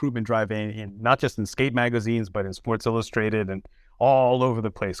big recruitment drive in not just in skate magazines, but in Sports Illustrated and all over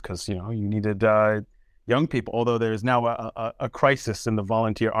the place because, you needed young people. Although there's now a crisis in the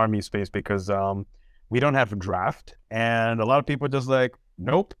volunteer Army space because we don't have a draft. And a lot of people are just like,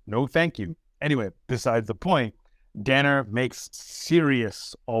 nope, no, thank you. Anyway, besides the point, Danner makes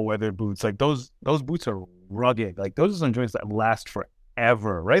serious all-weather boots. Like those boots are rugged. Like those are some joints that last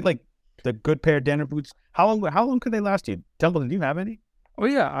forever, right? Like the good pair of Danner boots. How long could they last you? Templeton, do you have any? Oh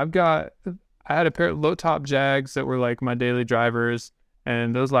yeah, I had a pair of low-top Jags that were like my daily drivers,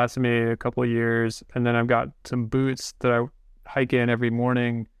 and those lasted me a couple of years. And then I've got some boots that I hike in every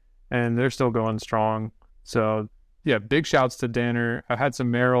morning, and they're still going strong. So yeah, big shouts to Danner. I've had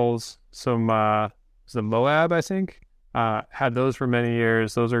some Merrells, some Moab, I think. Had those for many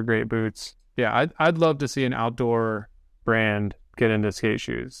years. Those are great boots. Yeah, I'd love to see an outdoor brand get into skate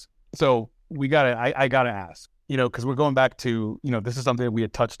shoes. So I gotta ask, because we're going back to, this is something that we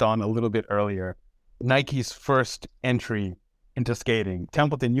had touched on a little bit earlier. Nike's first entry into skating.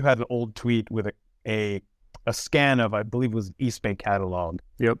 Templeton, you had an old tweet with a scan of, I believe it was East Bay catalog.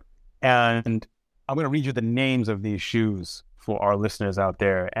 Yep. And I'm going to read you the names of these shoes for our listeners out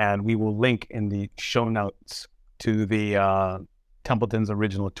there, and we will link in the show notes to the Templeton's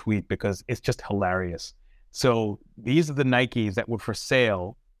original tweet because it's just hilarious. So these are the Nikes that were for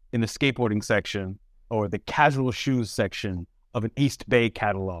sale in the skateboarding section or the casual shoes section of an East Bay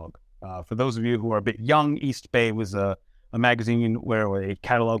catalog. For those of you who are a bit young, East Bay was a magazine or a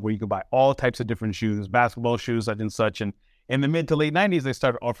catalog where you could buy all types of different shoes, basketball shoes, such and such. And in the mid to late 90s, they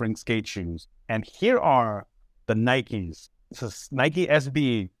started offering skate shoes. And here are the Nikes. This is Nike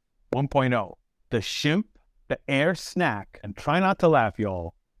SB 1.0, the Shimp, the Air Snack, and try not to laugh,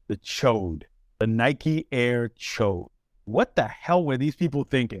 y'all, the Chode, the Nike Air Chode. What the hell were these people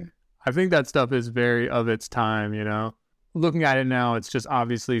thinking? I think that stuff is very of its time, Looking at it now, it's just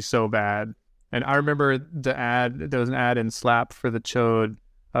obviously so bad. And I remember there was an ad in Slap for the Chode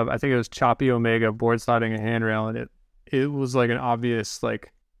of, I think it was Choppy Omega board sliding a handrail, and it was like an obvious,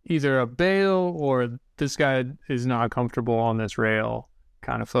 like, either a bail or this guy is not comfortable on this rail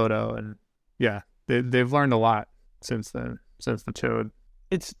kind of photo. And yeah, they've learned a lot since the Chode.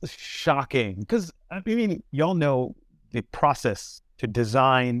 It's shocking because, I mean, y'all know the process to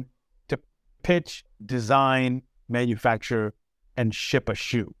design, to pitch, design, manufacture, and ship a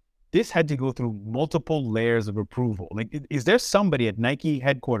shoe. This had to go through multiple layers of approval. Like, is there somebody at Nike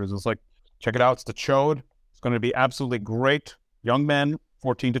headquarters that's like, check it out, it's the Chode. It's going to be absolutely great. Young men,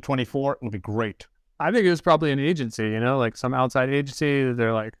 14 to 24, it'll be great. I think it was probably an agency, like some outside agency.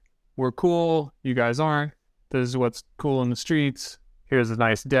 They're like, we're cool, you guys aren't. This is what's cool in the streets. Here's a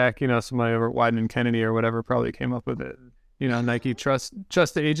nice deck. Somebody over at Wyden and Kennedy or whatever probably came up with it. Nike trust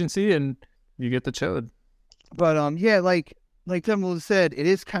the agency, and you get the Chode. But yeah, like Templeton said, it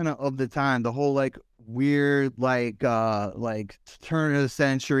is kind of the time. The whole like weird like turn of the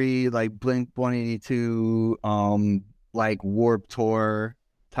century like Blink 182 like Warped Tour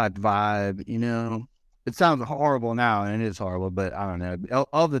type vibe, you know. It sounds horrible now, and it is horrible, but I don't know.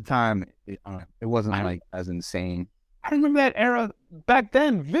 All the time, it wasn't like as insane. I remember that era back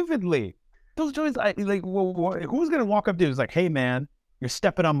then vividly. Those joints, who was gonna walk up to you? It was like, hey man, you're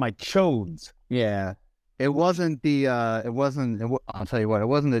stepping on my chodes. Yeah, it wasn't the. I'll tell you what. It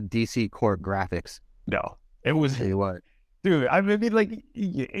wasn't the DC Court graphics. No, it was. I'll tell you what, dude. I mean, like,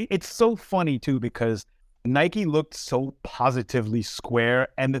 it's so funny too because Nike looked so positively square,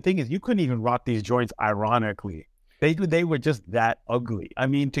 and the thing is, you couldn't even rock these joints ironically. They were just that ugly. I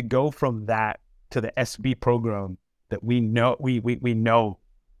mean, to go from that to the SB program that we know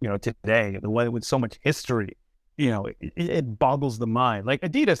you know, today, the one with so much history, you know, it boggles the mind. Like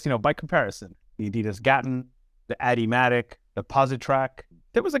Adidas, you know, by comparison, the Adidas Gatton, the Adimatic, the Positrack.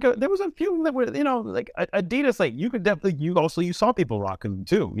 There was a few that were, you know, like Adidas, like you could definitely, you saw people rocking them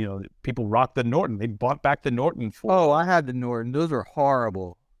too. You know, people rocked the Norton. They bought back the Norton. Oh, I had the Norton. Those were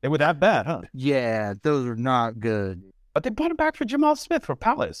horrible. They were that bad, huh? Yeah, those are not good. But they bought them back for Jamal Smith for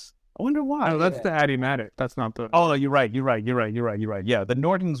Palace. I wonder why. Oh, that's the Adimatic. That's not the. Oh, you're right. Yeah, the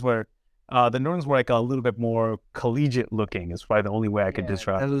Nortons were like a little bit more collegiate looking. It's probably the only way I could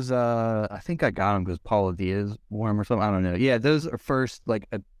describe. That was I think I got them because Paulo Diaz wore them or something. I don't know. Yeah, those are first like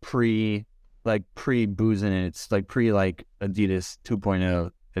a pre boozing. It's like pre like Adidas 2.0.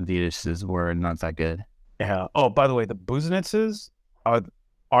 Adidas's were not that good. Yeah. Oh, by the way, the Buzenitzes are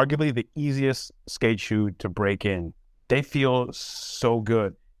arguably the easiest skate shoe to break in. They feel so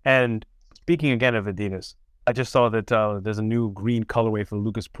good. And speaking again of Adidas, I just saw that there's a new green colorway for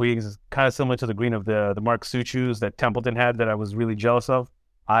Lucas Puig. It's kind of similar to the green of the Mark Su shoes that Templeton had that I was really jealous of.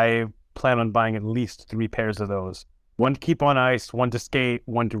 I plan on buying at least 3 pairs of those. One to keep on ice, one to skate,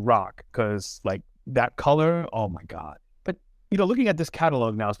 one to rock. Because like that color, oh my God. But, you know, looking at this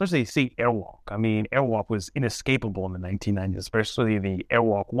catalog now, especially see Airwalk. I mean, Airwalk was inescapable in the 1990s, especially the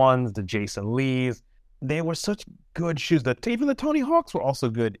Airwalk 1s, the Jason Lees. They were such good shoes. Even the Tony Hawks were also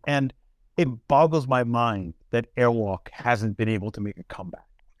good. And it boggles my mind that Airwalk hasn't been able to make a comeback.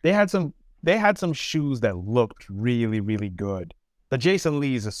 They had some shoes that looked really, really good. The Jason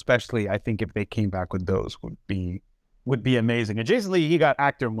Lees, especially, I think if they came back with those, would be amazing. And Jason Lee, he got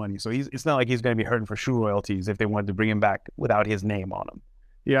actor money, so it's not like he's going to be hurting for shoe royalties if they wanted to bring him back without his name on him.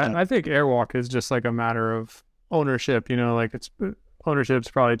 Yeah, and I think Airwalk is just like a matter of ownership. You know, like ownership's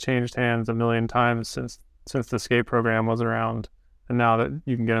probably changed hands a million times since the skate program was around, and now that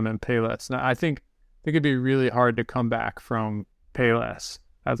you can get them in Payless. Now, I think it'd be really hard to come back from Payless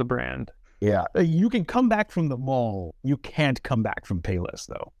as a brand. Yeah, you can come back from the mall. You can't come back from Payless,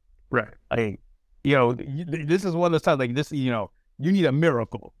 though. Right. You know, this is one of those times like this. You know, you need a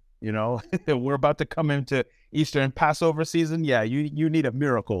miracle. You know, we're about to come into Easter and Passover season. Yeah, you need a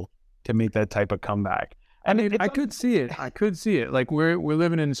miracle to make that type of comeback. I mean, I could see it. Like we're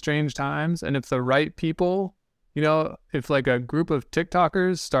living in strange times, and if the right people, you know, if like a group of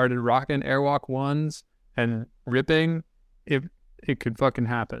TikTokers started rocking Airwalk 1s and ripping, it could fucking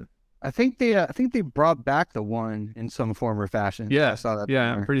happen. I think they brought back the one in some form or fashion. Yeah, I saw that.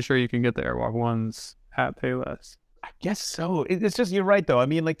 Yeah, I'm pretty sure you can get the Airwalk 1s at Payless. I guess so. It's just, you're right though. I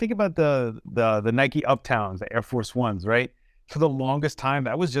mean, like think about the Nike Uptowns, the Air Force 1s, right? For the longest time,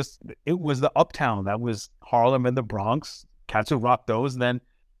 it was the Uptown. That was Harlem and the Bronx. Cats who rocked those. And then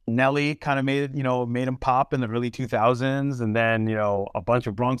Nelly kind of made them pop in the early 2000s. And then, you know, a bunch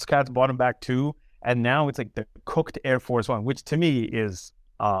of Bronx cats bought them back too. And now it's like the cooked Air Force 1, which to me is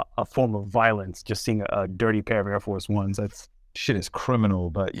a form of violence. Just seeing a dirty pair of Air Force 1s, that's shit is criminal.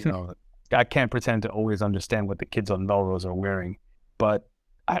 But, you know, I can't pretend to always understand what the kids on Melrose are wearing. But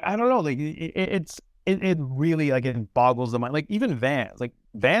I don't know. Like it really, like, it boggles the mind. Like even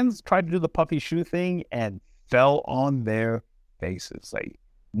Vans tried to do the puffy shoe thing and fell on their faces. Like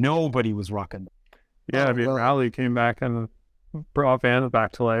nobody was rocking them. Yeah, I mean, Rowley came back and brought Vans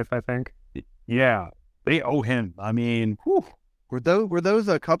back to life, I think. Yeah, they owe him. I mean, whew. Were those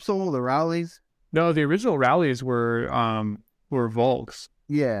a Cupsole, the Rowleys? No, the original Rowleys were Volks.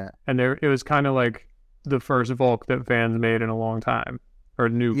 Yeah, and it was kind of like the first Volk that Vans made in a long time, or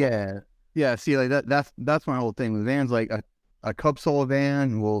new. Yeah. See, like that's my whole thing with Vans. Like a Cupsole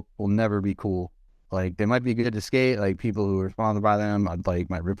Van will never be cool. Like they might be good to skate. Like people who are sponsored by them,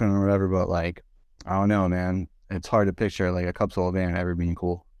 might rip them or whatever. But like, I don't know, man. It's hard to picture like a Cupsole Van ever being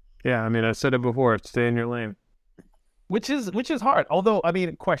cool. Yeah, I mean, I said it before. Stay in your lane. Which is hard. Although, I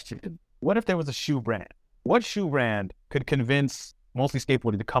mean, question: what if there was a shoe brand? What shoe brand could convince mostly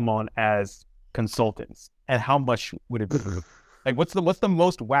skateboarding to come on as consultants, and how much would it be? Like, what's the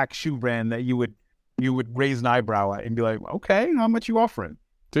most whack shoe brand that you would you would raise an eyebrow at and be like, okay, how much you offering?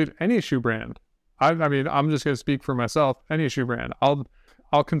 Dude, any shoe brand. I mean, I'm just gonna speak for myself. Any shoe brand.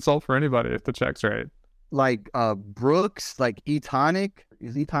 I'll consult for anybody if the check's right. Like Brooks, like E-Tonic.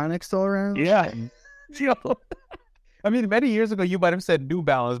 Is E-Tonic still around? Yeah. Yo. I mean, many years ago, you might have said New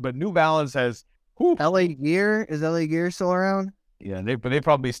Balance, but New Balance has... LA Gear? Is LA Gear still around? Yeah, they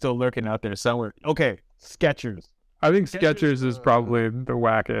probably still lurking out there somewhere. Okay, Skechers. I think Skechers is probably the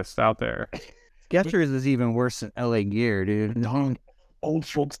wackest out there. Skechers is even worse than LA Gear, dude. Old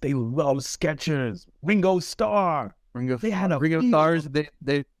folks, they love Skechers. Ringo Starr. Ringo Stars.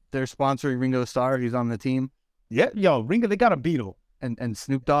 They're sponsoring Ringo Starr. He's on the team. Yeah, yo, Ringo, they got a Beatle. And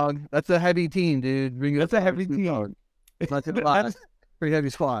Snoop Dogg. That's a heavy team, dude. That's a heavy team. That's a lot. Pretty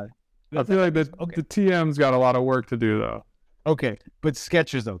heavy squad. I feel like the TM's got a lot of work to do, though. Okay, but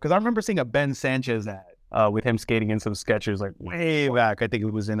Skechers, though, because I remember seeing a Ben Sanchez ad with him skating in some Skechers, like, way back. I think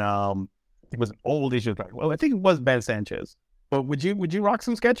it was in, it was an old issue. Well, I think it was Ben Sanchez. But would you rock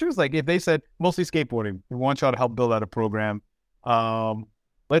some Skechers? Like, if they said, mostly skateboarding, we want y'all to help build out a program.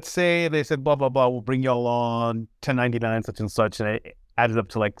 Let's say they said, blah, blah, blah, we'll bring y'all on $10.99, such and such, and it added up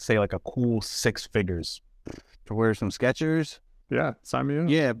to, like, say, like a cool 6 figures. To wear some Skechers? Yeah, sign me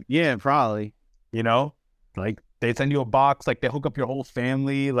up. Yeah, probably. You know? Like, they send you a box, like, they hook up your whole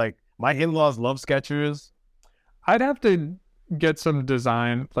family. Like, my in-laws love Skechers. I'd have to get some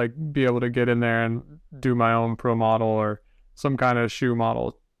design, like, be able to get in there and do my own pro model or some kind of shoe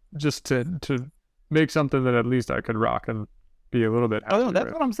model just to make something that at least I could rock and be a little bit happy that's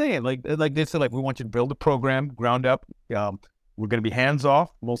with. what I'm saying. Like they said, like, we want you to build a program ground up. We're going to be hands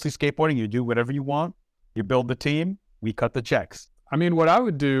off, mostly skateboarding. You do whatever you want. You build the team. We cut the checks. I mean, what I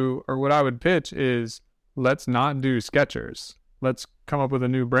would do or what I would pitch is let's not do Skechers. Let's come up with a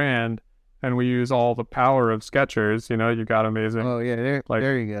new brand and we use all the power of Skechers. You know, you got amazing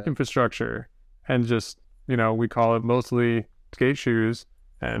there you go. Infrastructure and just, you know, we call it mostly skate shoes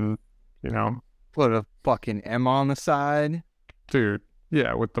and, you know. Put a fucking M on the side. Dude,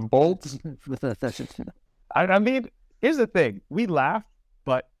 yeah, with the bolts. I mean, here's the thing. We laugh,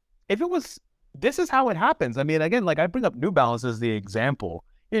 but if it was, this is how it happens. I mean, again, like I bring up New Balance as the example.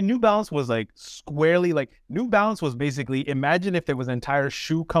 Yeah, New Balance was like squarely, like New Balance was basically, imagine if there was an entire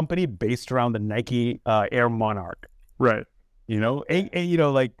shoe company based around the Nike Air Monarch. Right. You know, you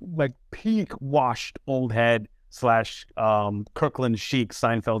know, like peak washed old head / Kirkland chic,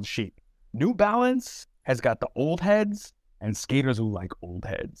 Seinfeld chic. New Balance has got the old heads and skaters who like old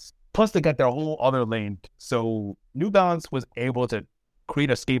heads. Plus, they got their whole other lane. So New Balance was able to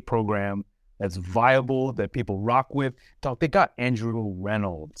create a skate program that's viable, that people rock with. They got Andrew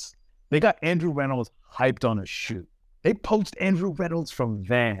Reynolds. They got Andrew Reynolds hyped on a shoe. They poached Andrew Reynolds from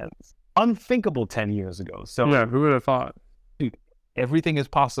Vans. Unthinkable 10 years ago. So yeah, who would have thought? Dude, everything is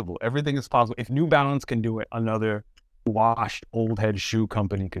possible. Everything is possible. If New Balance can do it, another washed old head shoe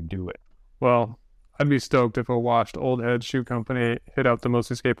company could do it. Well, I'd be stoked if a washed old head shoe company hit up the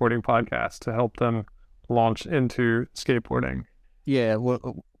Mostly Skateboarding podcast to help them launch into skateboarding. Yeah,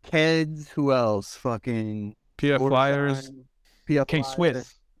 well, Keds, who else? Fucking PF Flyers, PF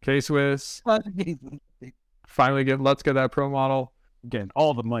K-Swiss. K-Swiss. Finally let's get that pro model. Again,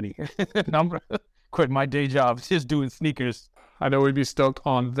 all the money. I'm quit my day job, just doing sneakers. I know we'd be stoked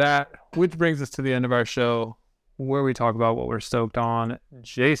on that, which brings us to the end of our show where we talk about what we're stoked on.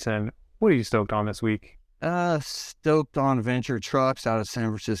 Jason, what are you stoked on this week? Stoked on Venture Trucks out of San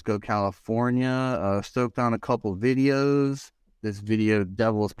Francisco, California. Stoked on a couple videos. This video,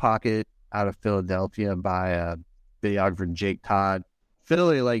 Devil's Pocket, out of Philadelphia by videographer Jake Todd.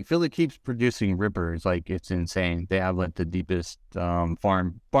 Philly keeps producing rippers. Like, it's insane. They have like the deepest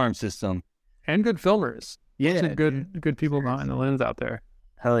farm system. And good filmers. Yeah. Good people behind the lens out there.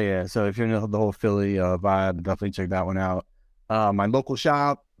 Hell yeah. So if you're into the whole Philly vibe, definitely check that one out. My local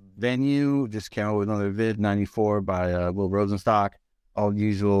shop, Venue, just came out with another vid, 94 by Will Rosenstock. All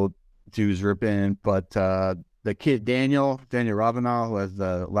usual dudes ripping, but the kid Daniel Robinau, who has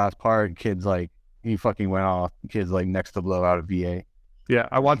the last part, kid's like, he fucking went off. Kid's like next to blow out of VA. Yeah,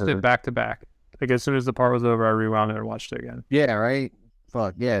 I watched it back to back. Like, as soon as the part was over, I rewound it and watched it again. Yeah, right?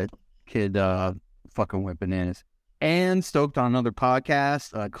 Fuck, yeah. Kid fucking went bananas. And stoked on another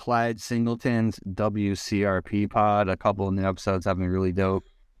podcast, Clyde Singleton's WCRP pod. A couple of the episodes have been really dope.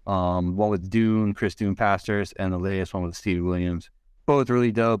 One with Chris Dune Pastors, and the latest one with Steve Williams. Both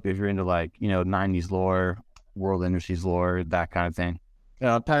really dope if you're into, like, 90s lore, World Industries lore, that kind of thing.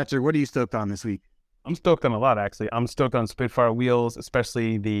 Patrick, what are you stoked on this week? I'm stoked on a lot, actually. I'm stoked on Spitfire Wheels,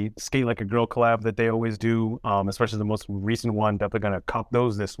 especially the Skate Like a Girl collab that they always do, especially the most recent one. Definitely going to cop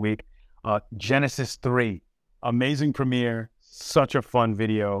those this week. Genesis 3, amazing premiere, Such a fun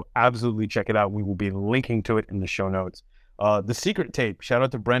video. Absolutely check it out. We will be linking to it in the show notes. The Secret Tape. Shout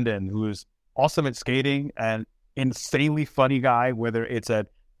out to Brendan, who is awesome at skating and insanely funny guy, whether it's at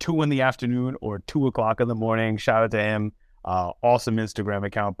 2 in the afternoon or 2 o'clock in the morning. Shout out to him. Awesome Instagram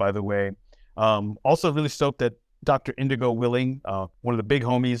account, by the way. Also really stoked that Dr. Indigo Willing, one of the big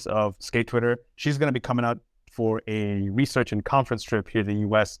homies of Skate Twitter, she's going to be coming out for a research and conference trip here in the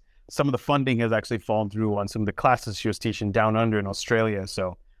U.S. Some of the funding has actually fallen through on some of the classes she was teaching down under in Australia.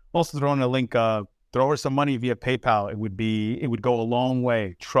 So also throwing a link, throw her some money via PayPal. It would go a long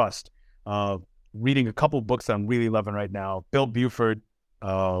way. Trust. Reading a couple books I'm really loving right now. Bill Buford,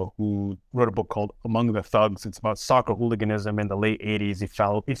 who wrote a book called Among the Thugs. It's about soccer hooliganism in the late 80s.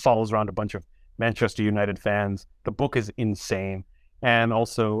 He follows around a bunch of Manchester United fans. The book is insane. And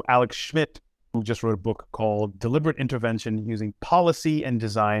also Alex Schmidt, who just wrote a book called Deliberate Intervention Using Policy and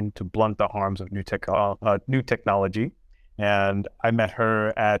Design to Blunt the Harms of New Technology. And I met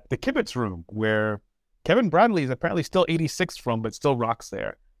her at the Kibitz Room, where Kevin Bradley is apparently still 86 from, but still rocks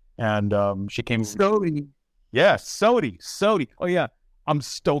there. And she came... Sody. Yeah, Sody. Oh, yeah. I'm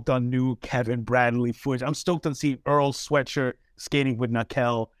stoked on new Kevin Bradley footage. I'm stoked on seeing Earl Sweatshirt skating with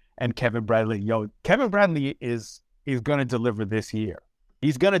Nakel and Kevin Bradley. Yo, Kevin Bradley is going to deliver this year.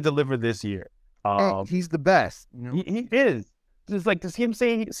 He's going to deliver this year. He's the best. You know? He is. Just like to see him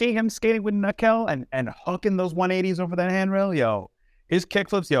skating with Nakel and hucking those 180s over that handrail. Yo, his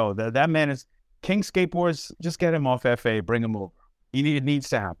kickflips. Yo, that man is king skateboards. Just get him off FA. Bring him over. It needs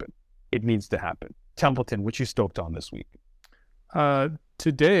to happen. It needs to happen. Templeton, what you stoked on this week?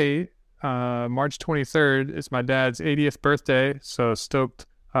 Today, March 23rd, is my dad's 80th birthday. So stoked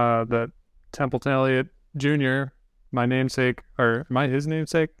that Templeton Elliott Jr., my namesake, or am I his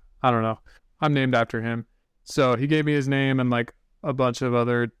namesake? I don't know. I'm named after him. So he gave me his name and like a bunch of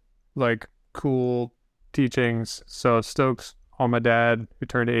other like cool teachings. So stoked on my dad, who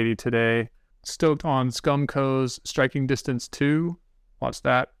turned 80 today. Stoked on Scumco's Striking Distance 2. Watched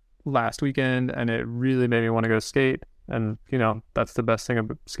that last weekend and it really made me want to go skate. And, you know, that's the best thing a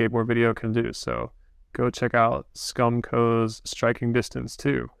skateboard video can do. So go check out Scumco's Striking Distance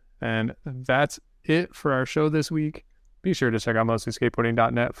 2. And that's it for our show this week. Be sure to check out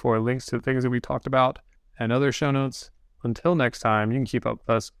mostlyskateboarding.net for links to things that we talked about and other show notes. Until next time, you can keep up with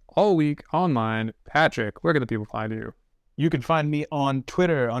us all week online. Patrick, where can the people find you? You can find me on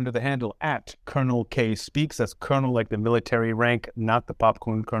Twitter under the handle @ColonelK_Speaks. That's Colonel like the military rank, not the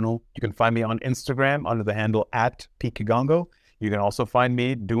popcorn kernel. You can find me on Instagram under the handle @Kigongo. You can also find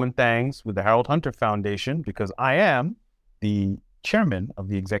me doing things with the Harold Hunter Foundation because I am the chairman of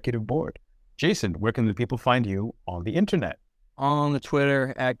the executive board. Jason, where can the people find you on the internet? On the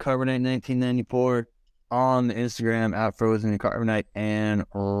Twitter @Carbonite1994, on the Instagram @FrozenCarbonite, and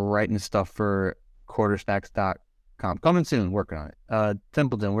writing stuff for quarterstacks.com. Coming soon, working on it.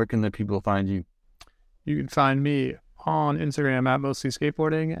 Templeton, where can the people find you? You can find me on Instagram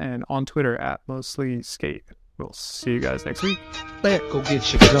 @MostlySkateboarding and on Twitter @MostlySkate. We'll see you guys next week. Go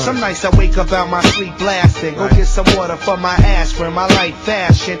get your gun. Some nights I wake up out my sleep blasting. Go get some water for my aspirin, my light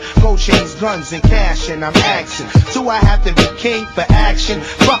fashion. Gold chains, guns, and cash, and I'm axing. Do I have to be king for action?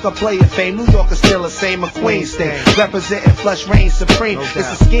 Fuck a player fame, New York is still the same as Queens thing. Representing flush reign supreme. It's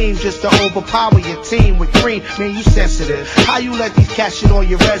a scheme just to overpower your team with cream. Man, you sensitive. How you let these cats shit on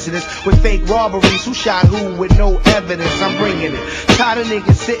your residence with fake robberies? Who shot who with no evidence? I'm bringing it. Tired of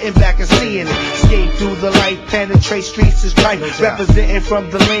niggas sitting back and seeing it. Skate through the light, penetrate streets is right. Representing from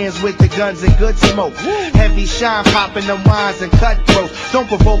the lands with the guns and good smoke. Heavy shine popping the wines and cutthroats. Don't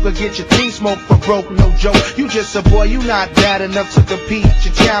provoke or get your team smoked for broke, no joke. You just a boy, you not bad enough to compete.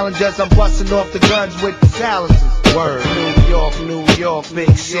 Your challengers, I'm busting off the guns with the silencers. Word. New York,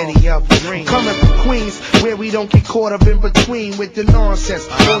 big city of dreams. Coming from Queens, where we don't get caught up in between with the nonsense.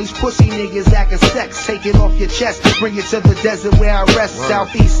 All these pussy niggas acting sex, take it off your chest. Bring it to the desert where I rest. Word.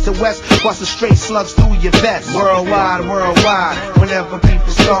 Southeast to west, bust the straight slugs through your vest. Worldwide. Whenever people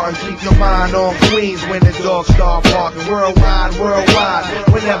startin', keep your mind on Queens when the dogs start barking. Worldwide.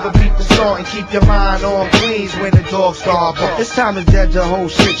 Whenever people startin', keep your mind on Queens when the dogs start barking. It's time to judge the whole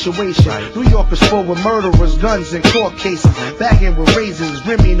situation. New York is full of murderers, guns, and court cases. Bagging with razors,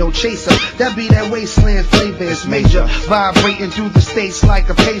 Remy no chaser. That be that wasteland flavor, it's major. Vibrating through the states like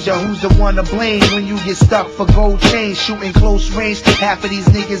a pager. Who's the one to blame when you get stuck for gold chains? Shooting close range, half of these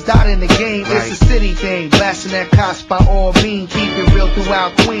niggas died in the game. It's a city thing, blasting that cops by all means. Keep it real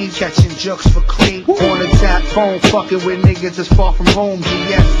throughout Queens, catching jokes for clean. On the tap phone, fucking with niggas that's far from home.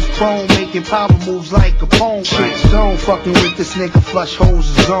 GS is chrome, making power moves like Capone. Shit zone, fucking with this nigga, flush holes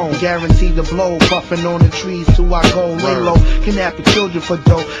is zone. Guaranteed to blow, puffing on the trees till I go. Lay low, kidnapping children for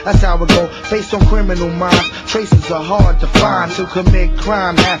dough. That's how it go. Based on criminal minds, traces are hard to find. To commit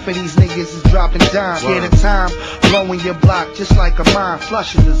crime, half of these niggas is dropping dimes. Scared of time, blowing your block just like a mine.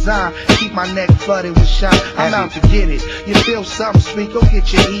 Flushing design, keep my neck flooded with shine. I'm out to get it. You feel something sweet? Go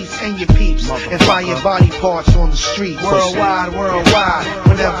get your eats and your peeps and find your body parts on the street. Worldwide, worldwide.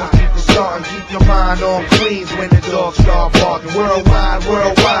 Whenever people startin', keep your mind on Queens when the dogs start barking. Worldwide,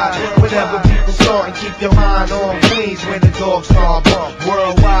 worldwide. Whenever people startin', keep your mind on Queens when the dogs start barking.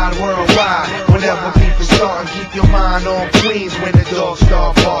 Worldwide, worldwide. Whenever people startin', keep your mind on Queens when the dogs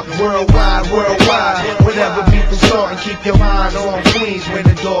start barking. Worldwide, worldwide. Whenever people startin', keep your mind on Queens when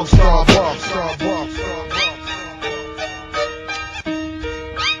the dogs start barking.